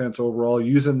the defense overall,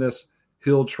 using this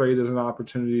Hill trade as an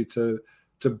opportunity to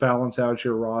balance out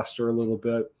your roster a little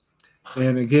bit.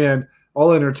 And again,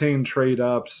 I'll entertain trade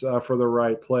ups for the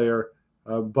right player,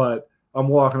 but I'm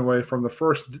walking away from the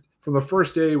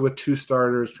first day with 2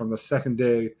 starters, from the second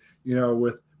day,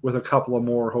 with a couple of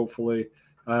more hopefully,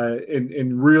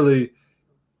 and really,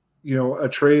 a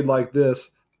trade like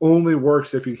this only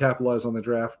works if you capitalize on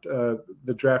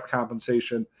the draft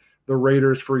compensation. The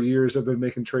Raiders for years have been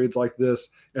making trades like this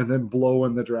and then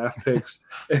blowing the draft picks,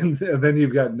 and then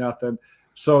you've got nothing.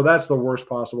 So that's the worst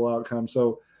possible outcome.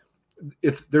 So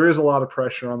there is a lot of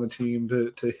pressure on the team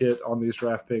to hit on these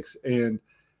draft picks and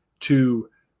to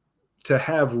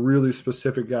have really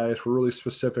specific guys for really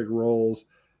specific roles.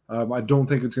 I don't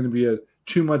think it's going to be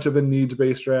too much of a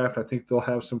needs-based draft. I think they'll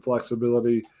have some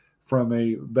flexibility from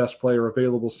a best player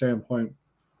available standpoint.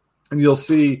 And you'll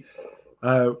see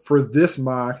for this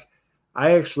mock,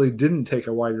 I actually didn't take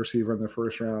a wide receiver in the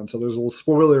first round. So there's a little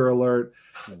spoiler alert.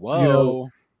 Whoa.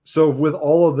 So with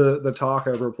all of the talk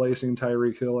of replacing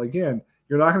Tyreek Hill, again,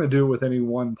 you're not going to do it with any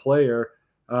one player.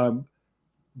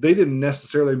 They didn't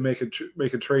necessarily make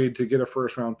a trade to get a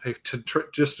first-round pick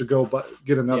just to go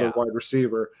get another wide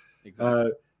receiver.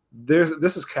 Exactly.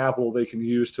 This is capital they can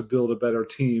use to build a better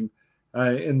team.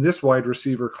 And this wide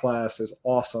receiver class is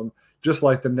awesome, just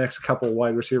like the next couple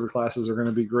wide receiver classes are going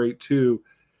to be great too.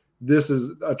 This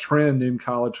is a trend in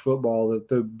college football that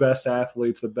the best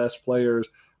athletes, the best players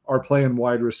are playing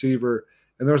wide receiver,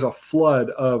 and there's a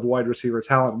flood of wide receiver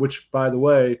talent, which, by the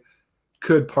way,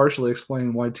 could partially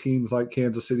explain why teams like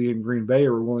Kansas City and Green Bay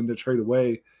are willing to trade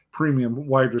away premium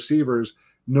wide receivers,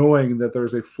 knowing that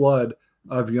there's a flood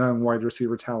of young wide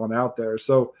receiver talent out there.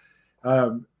 So,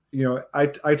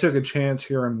 I took a chance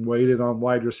here and waited on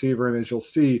wide receiver, and as you'll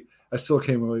see, I still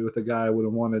came away with the guy I would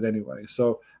have wanted anyway.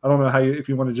 So I don't know if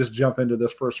you want to just jump into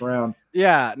this first round.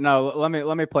 Yeah, no, let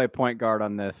me play point guard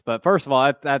on this. But first of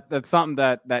all, that's something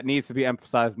that needs to be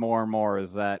emphasized more and more,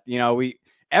 is that,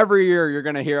 every year you're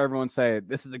going to hear everyone say,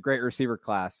 this is a great receiver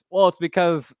class. Well, it's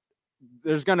because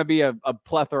there's going to be a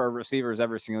plethora of receivers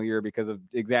every single year because of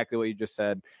exactly what you just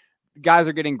said. Guys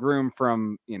are getting groomed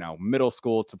from, middle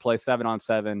school to play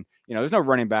 7-on-7. There's no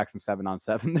running backs in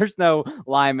 7-on-7. There's no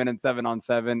linemen in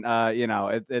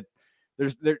 7-on-7.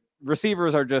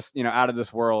 Receivers are just, out of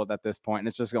this world at this point, and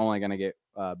it's just only going to get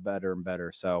better and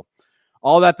better. So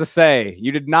all that to say,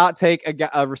 you did not take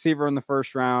a receiver in the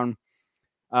first round.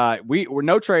 We're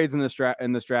no trades in this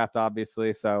draft,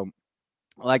 obviously. So,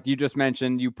 like you just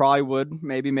mentioned, you probably would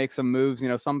maybe make some moves,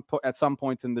 at some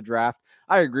points in the draft.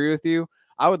 I agree with you.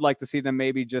 I would like to see them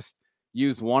maybe just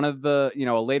use one of the,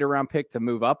 a later round pick to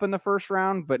move up in the first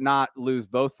round, but not lose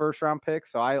both first round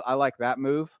picks. So I like that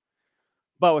move.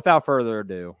 But without further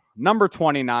ado, number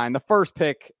 29, the first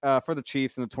pick for the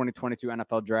Chiefs in the 2022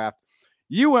 NFL draft.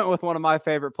 You went with one of my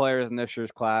favorite players in this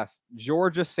year's class,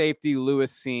 Georgia safety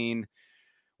Lewis Cine.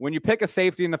 When you pick a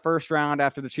safety in the first round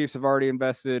after the Chiefs have already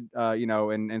invested,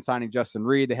 in signing Justin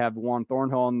Reed, they have Juan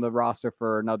Thornhill on the roster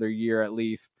for another year at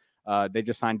least. They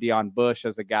just signed Deion Bush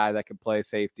as a guy that could play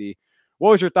safety. What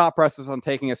was your thought process on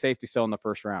taking a safety still in the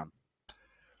first round?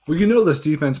 Well, this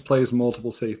defense plays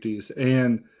multiple safeties,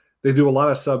 and they do a lot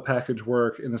of sub-package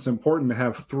work, and it's important to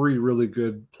have three really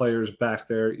good players back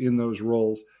there in those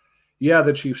roles. Yeah,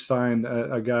 the Chiefs signed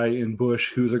a guy in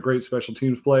Bush who's a great special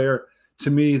teams player.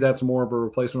 To me, that's more of a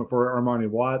replacement for Armani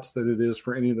Watts than it is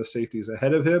for any of the safeties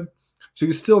ahead of him. So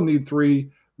you still need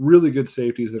three really good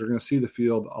safeties that are going to see the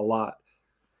field a lot.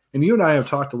 And you and I have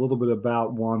talked a little bit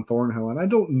about Juan Thornhill, and I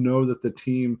don't know that the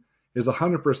team is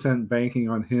 100% banking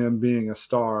on him being a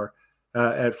star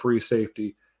at free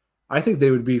safety. I think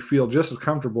they would feel just as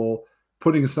comfortable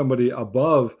putting somebody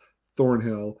above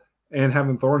Thornhill and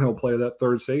having Thornhill play that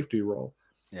third safety role.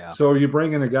 Yeah. So you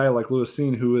bring in a guy like Lewis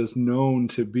Cine, who is known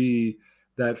to be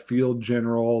that field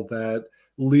general, that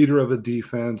leader of a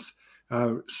defense,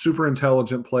 super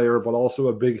intelligent player, but also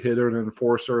a big hitter and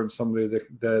enforcer and somebody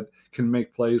that can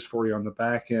make plays for you on the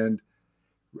back end.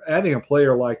 Adding a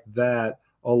player like that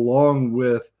along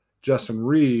with Justin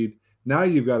Reed, now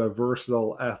you've got a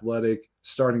versatile, athletic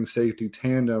starting safety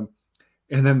tandem.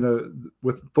 And then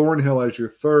with Thornhill as your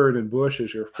third and Bush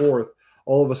as your fourth,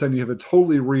 all of a sudden you have a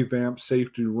totally revamped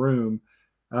safety room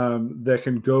that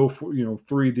can go for,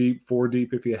 3 deep, 4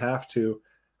 deep if you have to.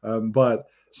 But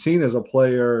seen as a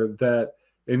player that,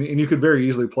 and you could very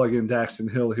easily plug in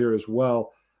Daxton Hill here as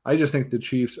well. I just think the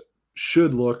Chiefs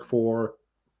should look for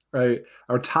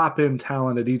our top end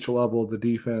talent at each level of the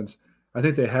defense. I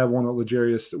think they have one with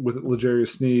L'Jarius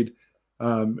Sneed.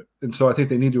 And so I think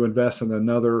they need to invest in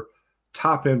another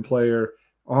top end player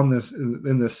on this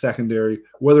in this secondary,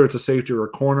 whether it's a safety or a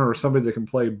corner or somebody that can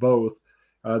play both.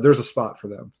 There's a spot for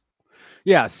them.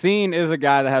 Yeah, Cine is a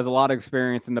guy that has a lot of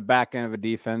experience in the back end of a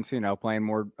defense, playing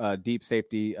more deep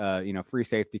safety, free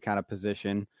safety kind of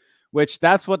position, which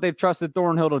that's what they've trusted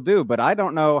Thornhill to do. But I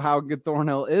don't know how good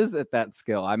Thornhill is at that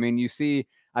skill. I mean,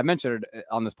 I mentioned it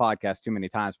on this podcast too many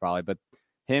times probably, but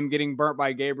him getting burnt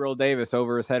by Gabriel Davis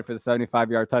over his head for the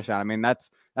 75-yard touchdown. I mean,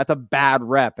 that's a bad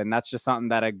rep, and that's just something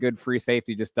that a good free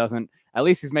safety just doesn't. At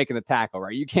least he's making the tackle,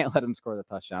 right? You can't let him score the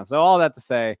touchdown. So all that to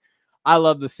say, I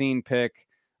love the Cine pick.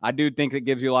 I do think it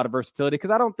gives you a lot of versatility because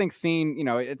I don't think Cine,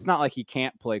 it's not like he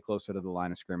can't play closer to the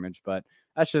line of scrimmage, but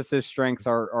that's just his strengths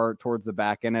are towards the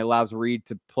back, and it allows Reed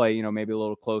to play, maybe a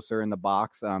little closer in the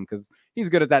box because he's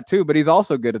good at that too, but he's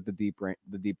also good at the deep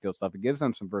field stuff. It gives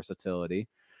them some versatility.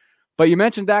 But you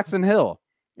mentioned Daxton Hill.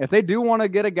 If they do want to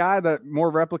get a guy that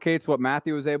more replicates what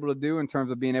Matthew was able to do in terms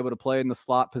of being able to play in the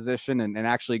slot position and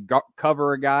actually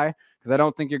cover a guy, because I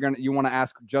don't think you want to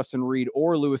ask Justin Reed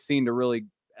or Lewis Cine to really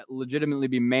legitimately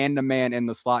be man-to-man in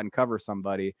the slot and cover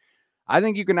somebody. I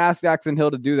think you can ask Daxton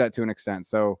Hill to do that to an extent.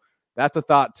 So that's a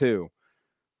thought too.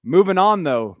 Moving on,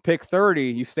 though, pick 30,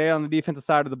 you stay on the defensive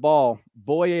side of the ball.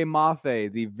 Boye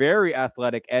Mafe, the very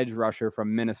athletic edge rusher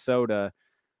from Minnesota.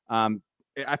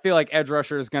 I feel like edge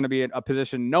rusher is going to be a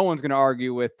position no one's going to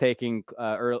argue with taking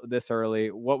this early.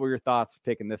 What were your thoughts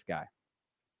picking this guy?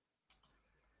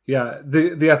 Yeah,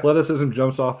 the athleticism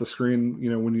jumps off the screen.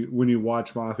 When you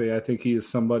watch Mafe, I think he is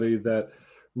somebody that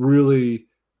really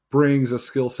brings a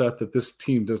skill set that this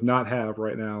team does not have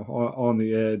right now on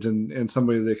the edge, and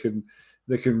somebody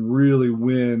that can really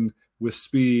win with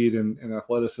speed and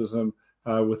athleticism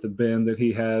with the bend that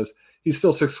he has. He's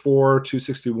still 6'4",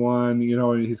 261.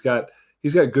 And he's got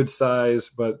good size,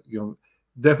 but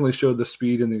definitely showed the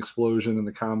speed and the explosion in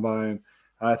the combine.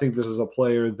 I think this is a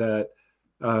player that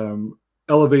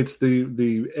elevates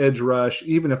the edge rush,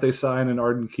 even if they sign an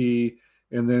Arden Key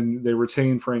and then they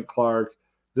retain Frank Clark.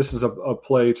 This is a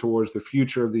play towards the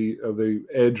future of the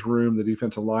edge room, the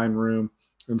defensive line room,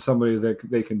 and somebody that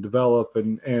they can develop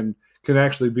and can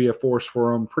actually be a force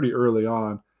for them pretty early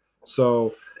on.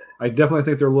 So I definitely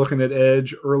think they're looking at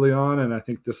edge early on, and I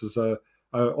think this is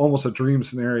almost a dream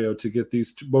scenario to get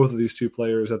both of these two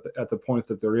players at the point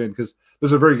that they're in, because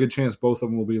there's a very good chance both of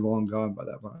them will be long gone by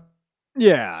that point.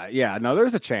 Yeah, no,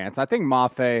 there's a chance. I think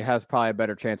Mafe has probably a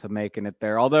better chance of making it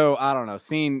there. Although I don't know,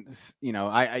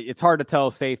 it's hard to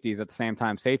tell safeties at the same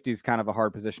time. Safety is kind of a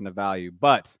hard position to value,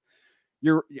 but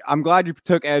I'm glad you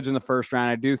took edge in the first round.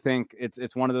 I do think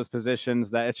it's one of those positions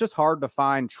that it's just hard to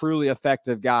find truly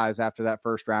effective guys after that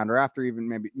first round, or after even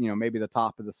maybe the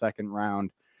top of the second round.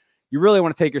 You really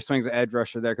want to take your swings at edge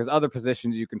rusher there, because other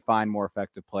positions you can find more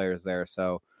effective players there.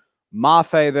 So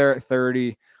Mafe there at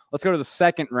 30. Let's go to the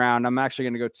second round. I'm actually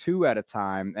going to go two at a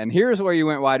time. And here's where you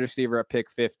went wide receiver at pick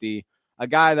 50, a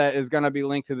guy that is going to be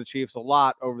linked to the Chiefs a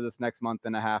lot over this next month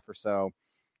and a half or so.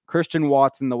 Christian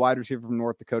Watson, the wide receiver from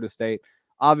North Dakota State,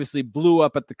 obviously blew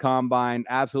up at the combine.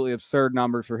 Absolutely absurd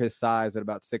numbers for his size at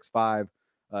about 6'5",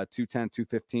 210,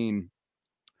 215.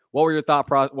 What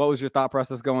was your thought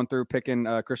process going through picking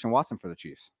Christian Watson for the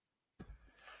Chiefs?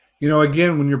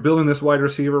 Again, when you're building this wide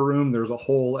receiver room, there's a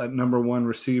hole at number one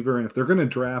receiver. And if they're going to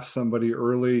draft somebody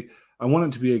early, I want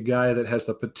it to be a guy that has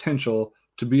the potential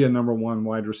to be a number one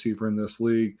wide receiver in this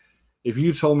league. If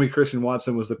you told me Christian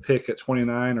Watson was the pick at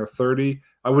 29 or 30,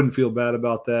 I wouldn't feel bad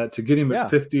about that. To get him at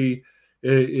 50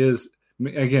 is,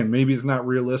 again, maybe it's not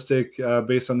realistic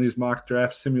based on these mock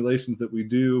draft simulations that we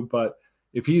do. But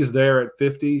if he's there at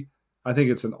 50, I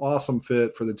think it's an awesome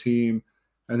fit for the team.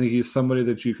 I think he's somebody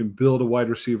that you can build a wide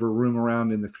receiver room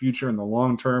around in the future, in the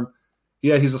long term.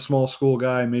 Yeah, he's a small school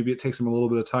guy. Maybe it takes him a little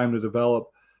bit of time to develop,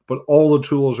 but all the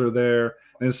tools are there.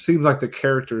 And it seems like the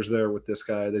character's there with this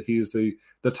guy, that he's the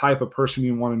type of person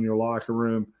you want in your locker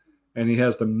room, and he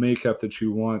has the makeup that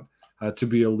you want to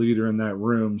be a leader in that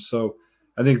room. So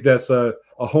I think that's a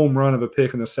home run of a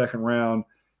pick in the second round.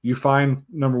 You find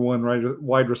number one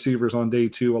wide receivers on day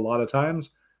two a lot of times.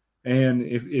 And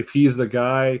if he's the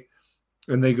guy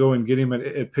and they go and get him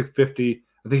at pick 50,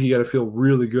 I think you got to feel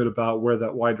really good about where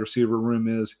that wide receiver room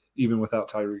is, even without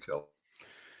Tyreek Hill.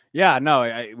 Yeah,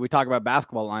 no, we talk about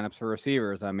basketball lineups for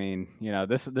receivers. I mean,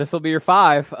 this will be your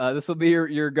five. This will be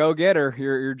your go-getter,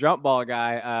 your jump ball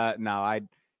guy.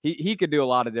 He could do a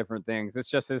lot of different things. It's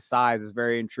just his size is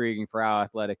very intriguing for how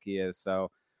athletic he is.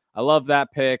 So I love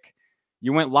that pick.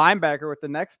 You went linebacker with the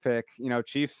next pick.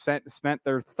 Chiefs spending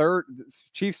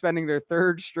their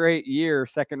third straight year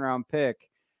second round pick,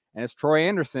 and it's Troy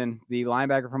Anderson, the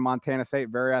linebacker from Montana State,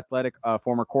 very athletic,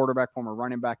 former quarterback, former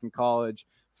running back in college,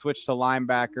 switched to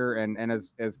linebacker, and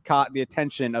has caught the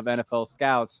attention of NFL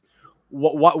scouts.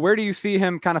 Where do you see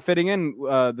him kind of fitting in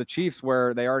the Chiefs,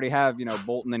 where they already have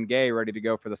Bolton and Gay ready to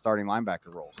go for the starting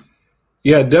linebacker roles?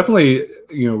 Yeah, definitely.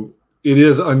 It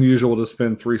is unusual to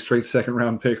spend three straight second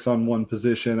round picks on one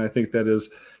position. I think that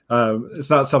is, it's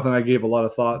not something I gave a lot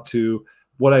of thought to.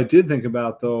 What I did think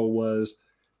about though was,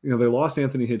 they lost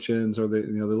Anthony Hitchens, or they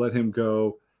let him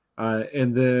go.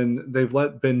 And then they've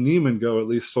let Ben Neiman go, at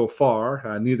least so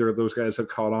far. Neither of those guys have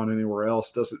caught on anywhere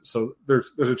else, does it? So there's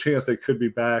a chance they could be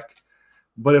back.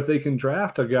 But if they can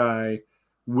draft a guy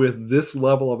with this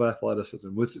level of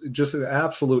athleticism, with just an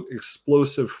absolute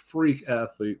explosive freak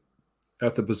athlete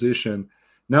at the position,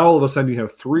 now all of a sudden you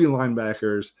have three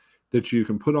linebackers that you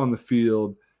can put on the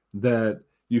field that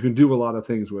you can do a lot of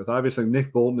things with. Obviously,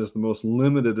 Nick Bolton is the most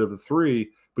limited of the three,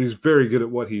 but he's very good at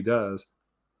what he does.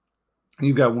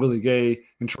 You've got Willie Gay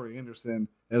and Troy Anderson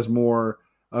as more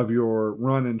of your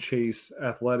run and chase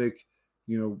athletic.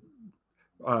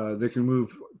 They can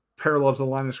move parallel to the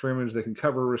line of scrimmage. They can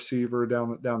cover a receiver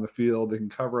down the field. They can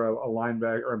cover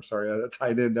a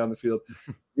tight end down the field.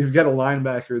 You've got a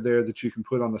linebacker there that you can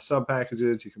put on the sub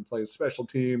packages. You can play special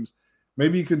teams.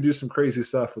 Maybe you can do some crazy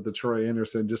stuff with the Troy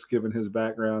Anderson, just given his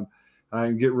background,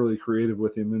 and get really creative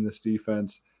with him in this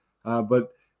defense. But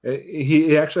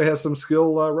he actually has some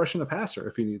skill rushing the passer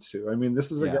if he needs to. I mean,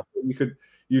 this is a guy that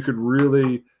you could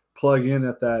really plug in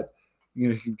at that.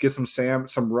 He can get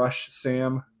some rush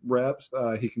Sam reps.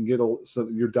 He can get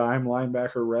your dime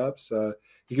linebacker reps.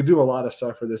 He can do a lot of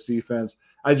stuff for this defense.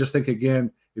 I just think,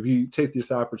 again, if you take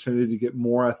this opportunity to get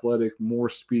more athletic, more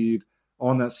speed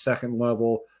on that second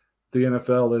level, the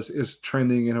NFL is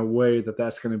trending in a way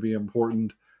that's going to be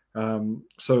important.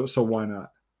 So why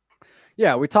not?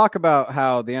 Yeah, we talk about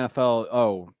how the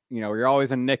NFL, you're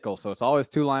always in nickel, so it's always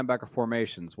two linebacker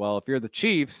formations. Well, if you're the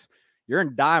Chiefs, you're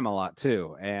in dime a lot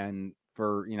too. And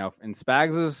for, in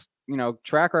Spags'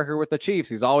 track record with the Chiefs,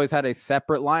 he's always had a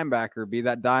separate linebacker be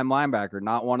that dime linebacker,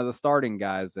 not one of the starting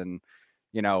guys. And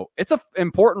it's an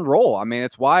important role. I mean,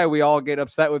 it's why we all get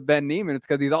upset with Ben Neiman. It's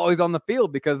because he's always on the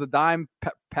field, because the dime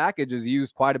package is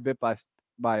used quite a bit by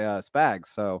Spags.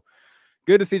 So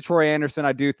good to see Troy Anderson.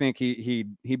 I do think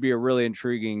he'd be a really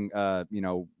intriguing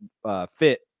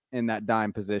fit in that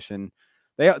dime position.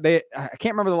 I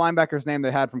can't remember the linebacker's name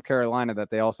they had from Carolina that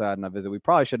they also had in a visit. We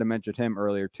probably should have mentioned him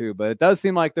earlier too, but it does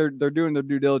seem like they're doing their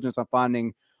due diligence on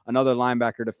finding another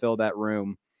linebacker to fill that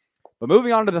room. But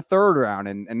moving on to the third round,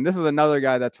 and this is another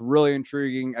guy that's really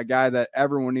intriguing, a guy that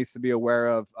everyone needs to be aware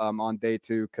of on day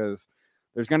two, because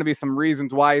There's going to be some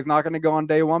reasons why he's not going to go on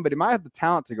day one, but he might have the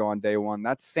talent to go on day one.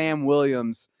 That's Sam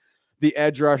Williams, the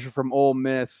edge rusher from Ole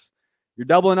Miss. You're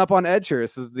doubling up on edge here.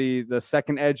 This is the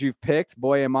second edge you've picked.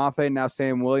 Boye Mafe, now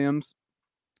Sam Williams.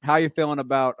 How are you feeling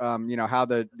about how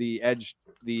the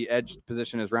edge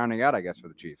position is rounding out, I guess, for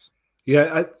the Chiefs?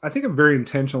 Yeah, I think I'm very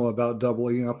intentional about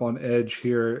doubling up on edge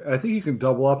here. I think you can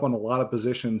double up on a lot of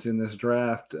positions in this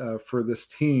draft for this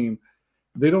team.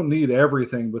 They don't need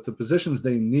everything, but the positions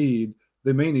they need,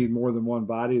 they may need more than one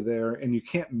body there, and you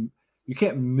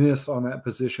can't miss on that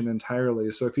position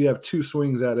entirely. So if you have two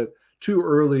swings at it, two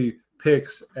early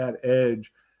picks at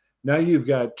edge, now you've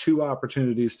got two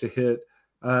opportunities to hit.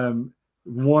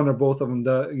 One or both of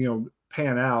them,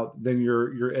 pan out, then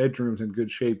your edge room's in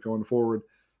good shape going forward.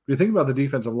 If you think about the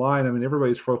defensive line, I mean,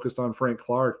 everybody's focused on Frank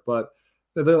Clark, but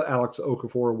they let Alex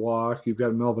Okafor walk. You've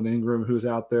got Melvin Ingram who's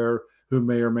out there who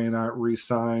may or may not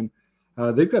re-sign.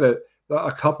 They've got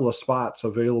a couple of spots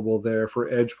available there for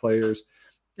edge players,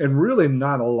 and really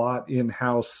not a lot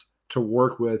in-house to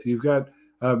work with. You've got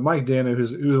Mike Dana,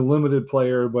 who's a limited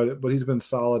player, but he's been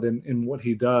solid in what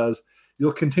he does.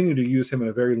 You'll continue to use him in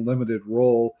a very limited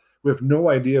role. We have no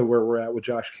idea where we're at with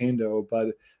Josh Kando,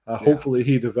 but hopefully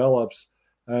he develops.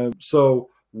 So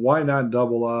why not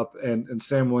double up? And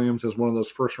Sam Williams is one of those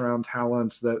first-round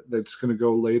talents that's going to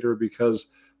go later because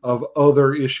of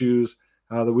other issues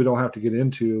that we don't have to get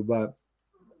into. But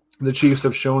the Chiefs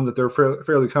have shown that they're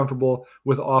fairly comfortable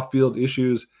with off-field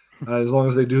issues. As long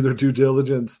as they do their due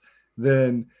diligence,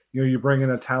 then you bring in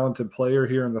a talented player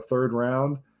here in the third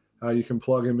round. You can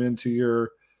plug him into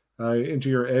your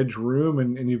edge room,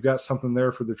 and you've got something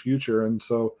there for the future. And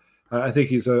so I think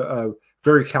he's a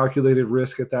very calculated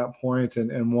risk at that point,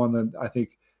 and one that I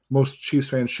think most Chiefs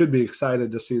fans should be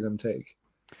excited to see them take.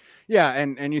 Yeah,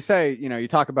 and you say, you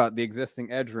talk about the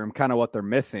existing edge room, kind of what they're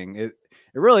missing. It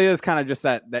really is kind of just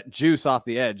that juice off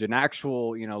the edge, an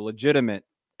actual, legitimate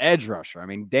edge rusher. I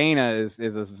mean, Dana is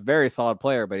a very solid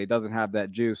player, but he doesn't have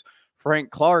that juice.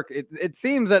 Frank Clark, it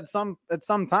seems that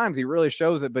sometimes he really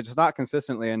shows it, but just not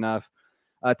consistently enough.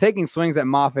 Taking swings at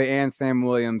Mafe and Sam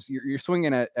Williams, you're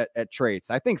swinging at traits.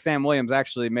 I think Sam Williams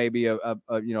actually may be a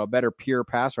better pure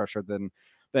pass rusher than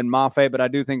Mafe, but I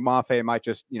do think Mafe might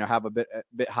just have a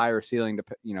bit higher ceiling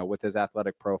to with his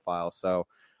athletic profile. So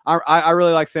I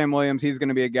really like Sam Williams. He's going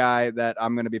to be a guy that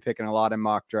I'm going to be picking a lot in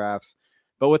mock drafts.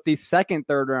 But with the second,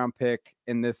 third round pick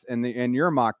in your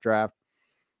mock draft,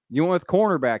 you went with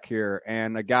cornerback here,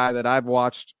 and a guy that I've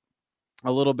watched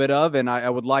a little bit of, and I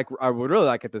would really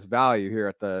like at this value here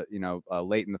at the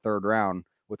late in the third round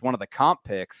with one of the comp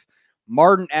picks,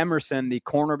 Martin Emerson, the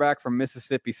cornerback from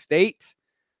Mississippi State.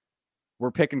 We're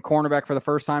picking cornerback for the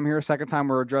first time here. Second time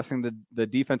we're addressing the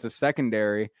defensive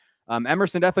secondary.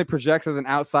 Emerson definitely projects as an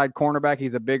outside cornerback.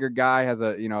 He's a bigger guy, has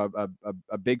a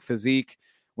big physique.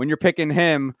 When you're picking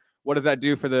him, what does that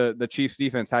do for the Chiefs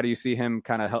defense? How do you see him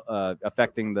kind of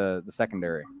affecting the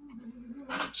secondary?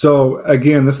 So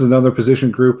again, this is another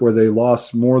position group where they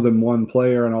lost more than one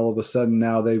player, and all of a sudden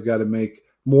now they've got to make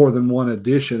more than one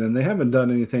addition, and they haven't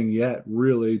done anything yet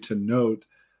really to note.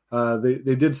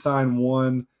 They did sign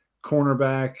one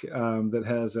cornerback that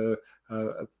has a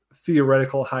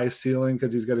theoretical high ceiling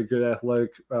because he's got a good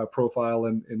athletic profile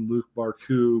in Luke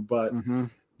Barku, but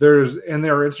they're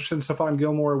interested in Stephon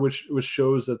Gilmore, which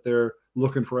shows that they're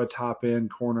looking for a top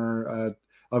end corner,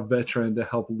 a veteran to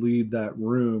help lead that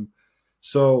room.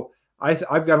 So I've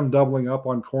got them doubling up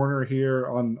on corner here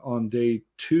on day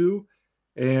 2,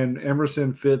 and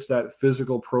Emerson fits that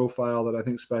physical profile that I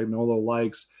think Spagnuolo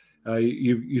likes.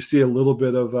 You see a little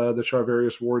bit of the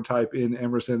Charvarius Ward type in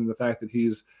Emerson, the fact that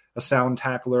he's a sound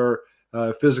tackler,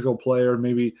 physical player,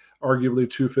 maybe arguably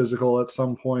too physical at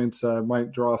some points,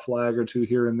 might draw a flag or two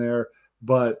here and there,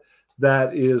 but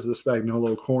that is the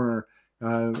Spagnuolo corner.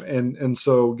 And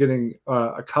so getting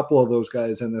a couple of those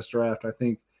guys in this draft, I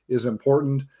think, is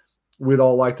important. We'd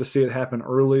all like to see it happen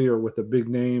early or with a big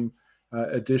name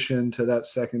addition to that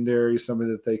secondary, somebody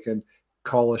that they can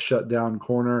call a shutdown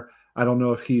corner. I don't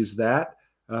know if he's that,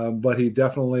 but he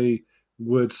definitely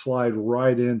would slide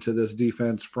right into this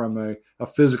defense from a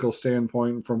physical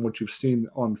standpoint. From what you've seen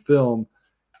on film,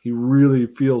 he really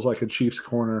feels like a Chiefs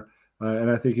corner,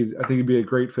 and I think he'd be a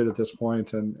great fit at this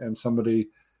point, and somebody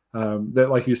that,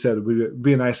 like you said, would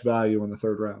be a nice value in the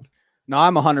third round. No,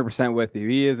 I'm 100% with you.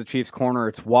 He is a Chiefs corner.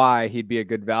 It's why he'd be a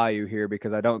good value here,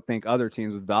 because I don't think other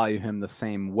teams would value him the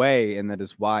same way, and that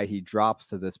is why he drops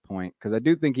to this point, because I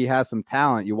do think he has some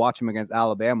talent. You watch him against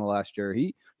Alabama last year.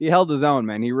 He held his own,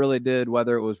 man. He really did,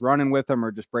 whether it was running with him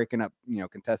or just breaking up,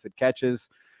 contested catches.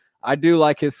 I do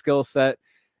like his skill set.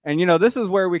 And, this is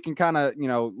where we can kind of,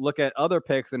 look at other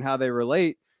picks and how they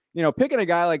relate. picking a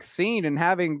guy like Scene and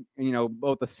having,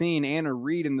 both a Scene and a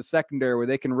Reed in the secondary where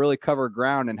they can really cover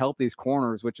ground and help these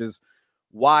corners, which is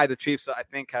why the Chiefs, I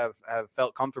think, have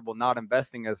felt comfortable not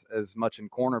investing as much in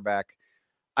cornerback.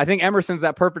 I think Emerson's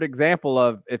that perfect example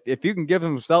of if you can give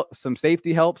him some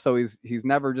safety help, so he's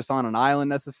never just on an island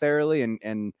necessarily,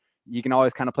 and you can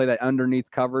always kind of play that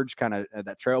underneath coverage, kind of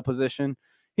that trail position.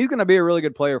 He's going to be a really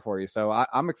good player for you. So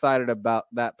I'm excited about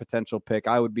that potential pick.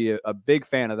 I would be a big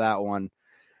fan of that one.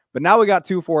 But now we got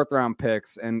 2 4th-round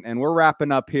picks, and we're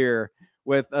wrapping up here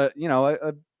with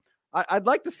I'd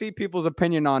like to see people's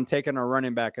opinion on taking a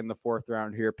running back in the 4th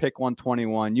round here. Pick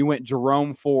 121. You went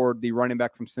Jerome Ford, the running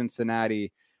back from Cincinnati.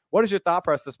 What is your thought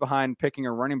process behind picking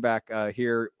a running back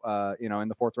here, in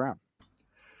the 4th round?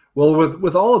 Well,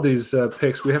 with all of these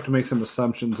picks, we have to make some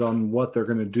assumptions on what they're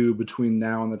going to do between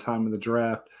now and the time of the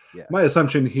draft. Yes. My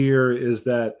assumption here is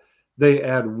that they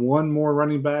add one more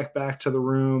running back to the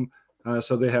room.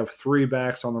 So they have 3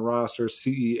 backs on the roster,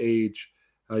 CEH.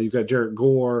 You've got Derek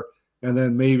Gore, and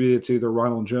then maybe it's either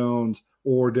Ronald Jones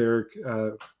or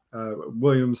Daryl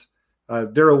Williams,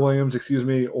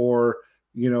 or,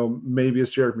 maybe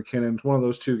it's Jerick McKinnon, one of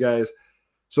those 2 guys.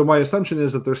 So my assumption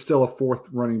is that there's still a 4th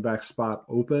running back spot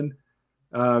open.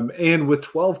 And with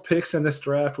 12 picks in this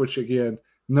draft, which, again,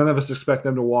 none of us expect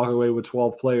them to walk away with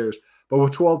 12 players, but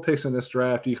with 12 picks in this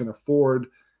draft, you can afford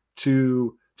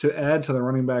to add to the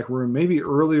running back room maybe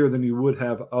earlier than you would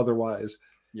have otherwise.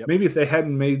 Yep. Maybe if they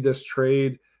hadn't made this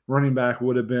trade, running back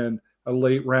would have been a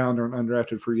late round or an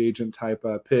undrafted free agent type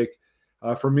pick.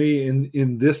 For me,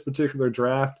 in this particular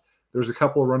draft, there's a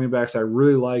couple of running backs I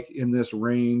really like in this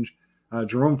range.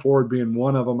 Jerome Ford being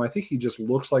one of them. I think he just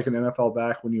looks like an NFL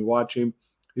back when you watch him.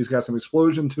 He's got some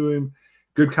explosion to him,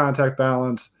 good contact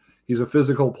balance. He's a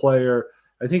physical player.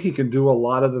 I think he can do a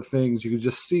lot of the things. You can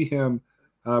just see him,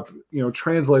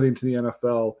 translating to the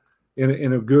NFL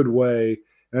in a good way.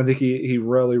 And I think he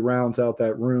really rounds out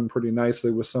that room pretty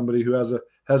nicely with somebody who has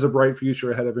a bright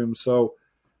future ahead of him. So,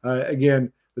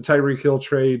 again, the Tyreek Hill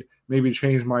trade maybe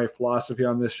changed my philosophy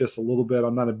on this just a little bit.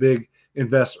 I'm not a big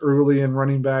invest early in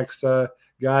running backs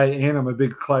guy, and I'm a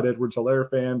big Clyde Edwards-Helaire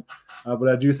fan. But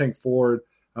I do think Ford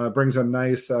brings a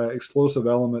nice explosive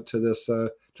element to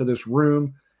this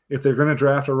room. If they're going to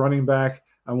draft a running back,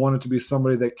 I want it to be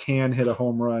somebody that can hit a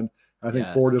home run. I think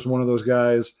Ford is one of those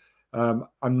guys. I'm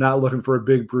not looking for a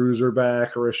big bruiser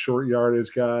back or a short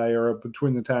yardage guy or a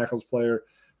between the tackles player.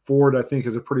 Ford, I think,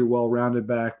 is a pretty well-rounded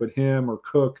back, but him or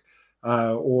Cook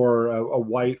or a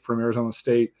White from Arizona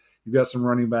State, you've got some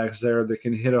running backs there that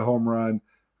can hit a home run.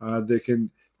 They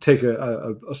can take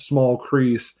a small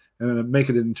crease and make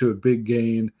it into a big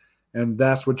gain, and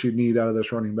that's what you need out of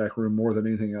this running back room more than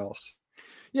anything else.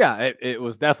 Yeah, it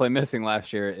was definitely missing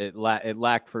last year. It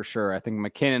lacked for sure. I think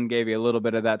McKinnon gave you a little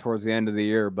bit of that towards the end of the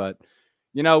year, but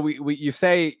you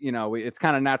say it's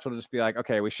kind of natural to just be like,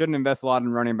 okay, we shouldn't invest a lot in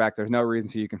running back. There's no reason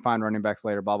to. You can find running backs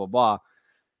later, blah blah blah.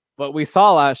 But we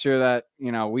saw last year that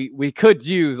we could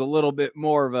use a little bit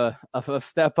more of a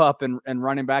step up and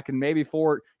running back, and maybe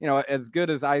Ford, as good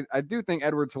as I do think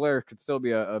Edwards-Helaire could still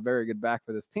be a very good back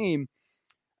for this team.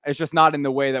 It's just not in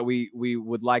the way that we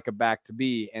would like a back to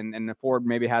be. And the Ford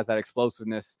maybe has that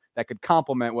explosiveness that could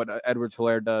complement what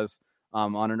Edwards-Helaire does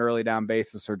on an early down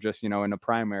basis or just, in a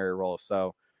primary role.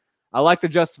 So I like the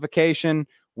justification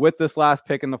with this last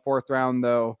pick in the 4th round,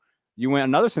 though. You went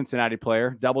another Cincinnati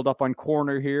player, doubled up on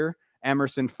corner here,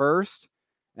 Emerson first,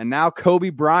 and now Kobe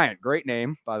Bryant. Great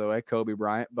name, by the way, Kobe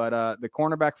Bryant. But the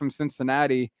cornerback from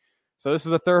Cincinnati. So this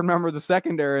is the 3rd member of the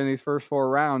secondary in these first 4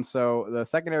 rounds. So the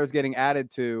secondary is getting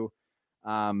added to.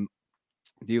 Do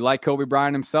you like Kobe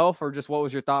Bryant himself, or just what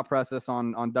was your thought process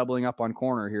on doubling up on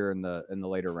corner here in the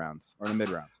later rounds or the mid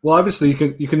rounds? Well, obviously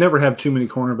you can never have too many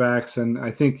cornerbacks, and I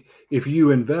think if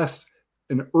you invest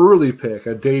an early pick,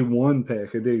 a day 1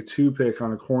 pick, a day 2 pick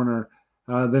on a corner,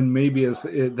 then maybe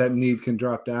that need can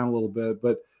drop down a little bit.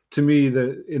 But to me,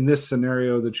 in this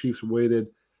scenario, the Chiefs waited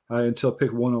until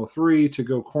pick 103 to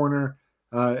go corner.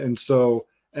 And so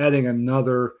adding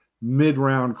another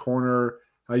mid-round corner,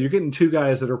 you're getting 2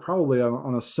 guys that are probably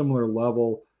on a similar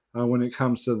level when it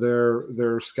comes to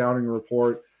their scouting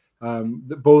report.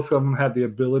 Both of them have the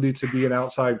ability to be an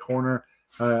outside corner.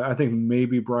 I think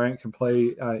maybe Bryant can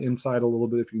play inside a little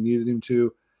bit if you needed him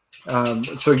to.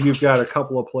 So you've got a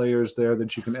couple of players there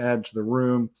that you can add to the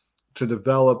room to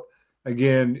develop.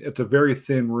 Again, it's a very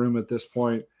thin room at this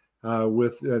point.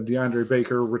 With DeAndre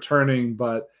Baker returning,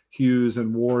 but Hughes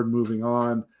and Ward moving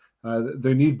on.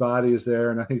 They need bodies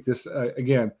there, and I think this,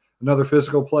 again, another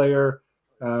physical player,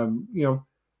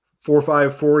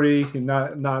 4'5", 40,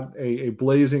 not a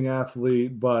blazing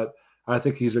athlete, but I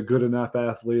think he's a good enough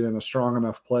athlete and a strong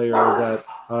enough player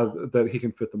that he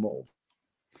can fit the mold.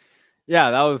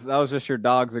 Yeah, that was just your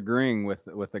dogs agreeing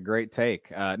with a great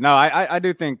take. No, I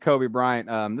do think Kobe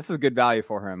Bryant, this is good value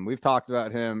for him. We've talked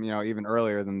about him, even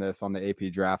earlier than this on the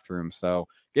AP draft room. So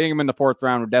getting him in the 4th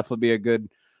round would definitely be a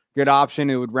good option.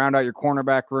 It would round out your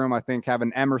cornerback room. I think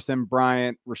having Emerson,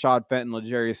 Bryant, Rashad Fenton,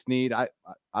 L'Jarius Sneed, I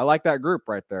like that group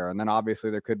right there. And then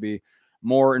obviously there could be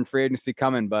more in free agency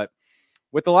coming. But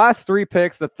with the last 3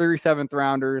 picks, the 37th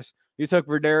rounders, you took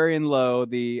Verdarian Lowe,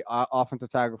 the offensive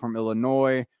tackle from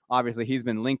Illinois. Obviously, he's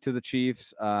been linked to the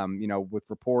Chiefs, with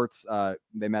reports.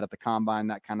 They met at the combine,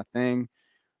 that kind of thing.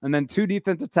 And then 2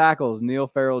 defensive tackles, Neil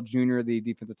Farrell Jr., the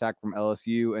defensive tackle from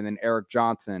LSU, and then Eric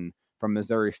Johnson from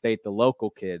Missouri State, the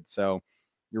local kid. So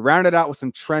you're rounded out with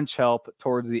some trench help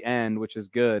towards the end, which is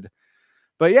good.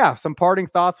 But yeah, some parting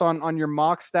thoughts on your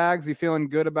mock Stags. You feeling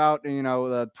good about,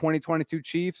 the 2022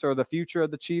 Chiefs or the future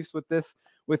of the Chiefs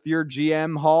with your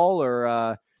GM haul,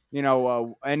 or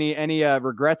any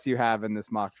regrets you have in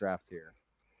this mock draft here?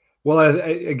 Well,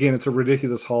 again, it's a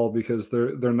ridiculous haul because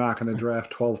they're not going to draft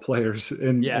 12 players,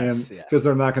 and because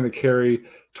they're not going to carry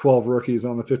 12 rookies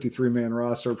on the 53-man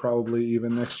roster probably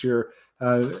even next year.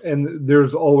 And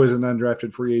there's always an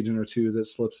undrafted free agent or 2 that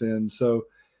slips in.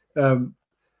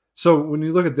 So when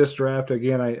you look at this draft,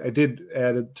 again, I did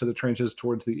add it to the trenches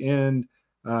towards the end.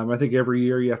 I think every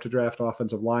year you have to draft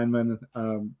offensive linemen,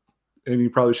 and you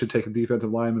probably should take a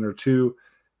defensive lineman or 2.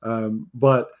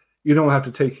 But you don't have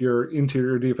to take your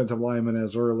interior defensive lineman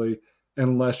as early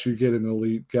unless you get an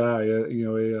elite guy.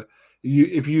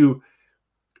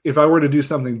 If I were to do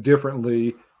something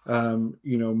differently,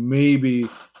 maybe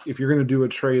if you're going to do a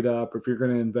trade up, if you're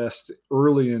going to invest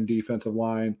early in defensive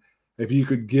line, if you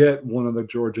could get one of the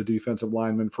Georgia defensive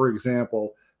linemen, for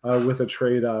example, with a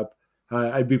trade up,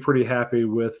 I'd be pretty happy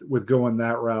with going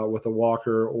that route with a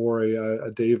Walker or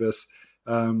a Davis.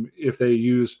 If they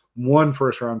use 1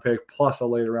 first-round pick plus a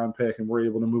later-round pick and we're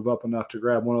able to move up enough to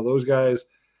grab one of those guys,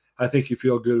 I think you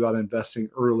feel good about investing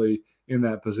early in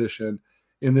that position.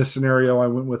 In this scenario, I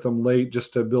went with them late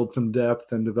just to build some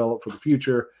depth and develop for the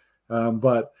future.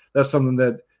 But that's something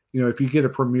that, if you get a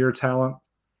premier talent,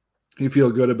 you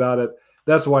feel good about it.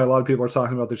 That's why a lot of people are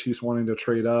talking about the Chiefs wanting to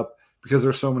trade up, because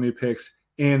there's so many picks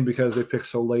and because they pick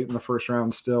so late in the first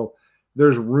round still.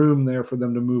 There's room there for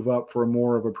them to move up for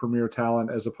more of a premier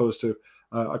talent as opposed to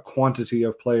a quantity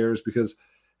of players, because,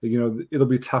 it'll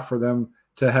be tough for them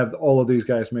to have all of these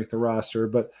guys make the roster.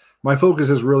 But my focus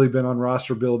has really been on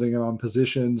roster building and on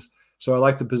positions. So I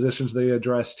like the positions they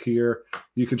addressed here.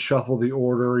 You can shuffle the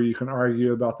order. You can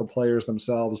argue about the players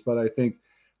themselves, but I think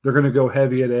they're going to go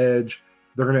heavy at edge.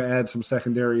 They're going to add some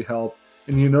secondary help,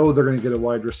 and they're going to get a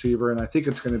wide receiver. And I think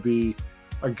it's going to be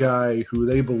a guy who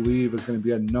they believe is going to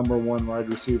be a number 1 wide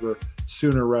receiver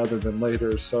sooner rather than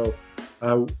later. So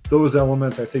those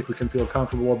elements I think we can feel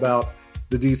comfortable about.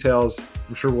 The details,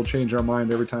 I'm sure we'll change our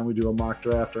mind every time we do a mock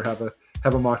draft or have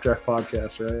a mock draft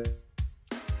podcast, right?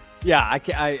 Yeah,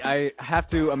 I have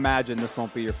to imagine this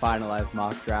won't be your finalized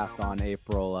mock draft on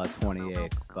April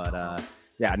 28th. But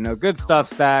yeah, no, good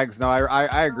stuff, Stags. No,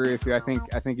 I agree with you. I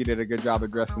think you did a good job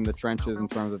addressing the trenches in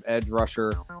terms of edge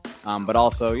rusher, but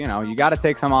also, you got to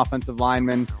take some offensive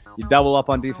linemen. You double up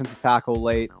on defensive tackle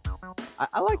late.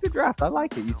 I like the draft. I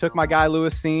like it. You took my guy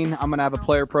Lewis Seen. I'm gonna have a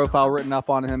player profile written up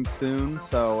on him soon,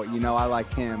 so I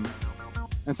like him.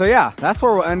 And so yeah, that's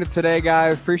where we'll end it today,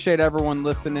 guys. Appreciate everyone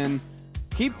listening.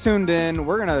 Keep tuned in.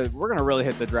 We're gonna really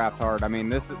hit the draft hard. I mean,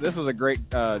 this was a great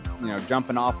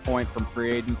jumping off point from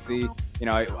free agency.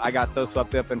 I got so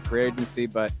swept up in free agency,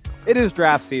 but it is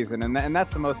draft season, and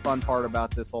that's the most fun part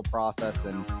about this whole process.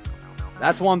 And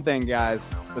that's one thing, guys.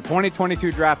 The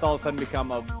 2022 draft all of a sudden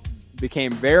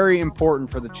became very important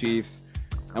for the Chiefs,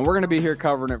 and we're going to be here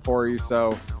covering it for you.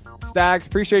 So, Stags,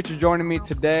 appreciate you joining me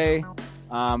today.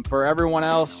 For everyone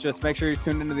else, just make sure you're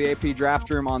tuned into the AP Draft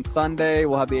Room on Sunday.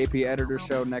 We'll have the AP Editor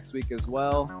Show next week as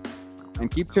well. And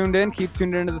keep tuned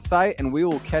into the site, and we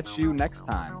will catch you next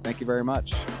time. Thank you very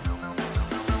much.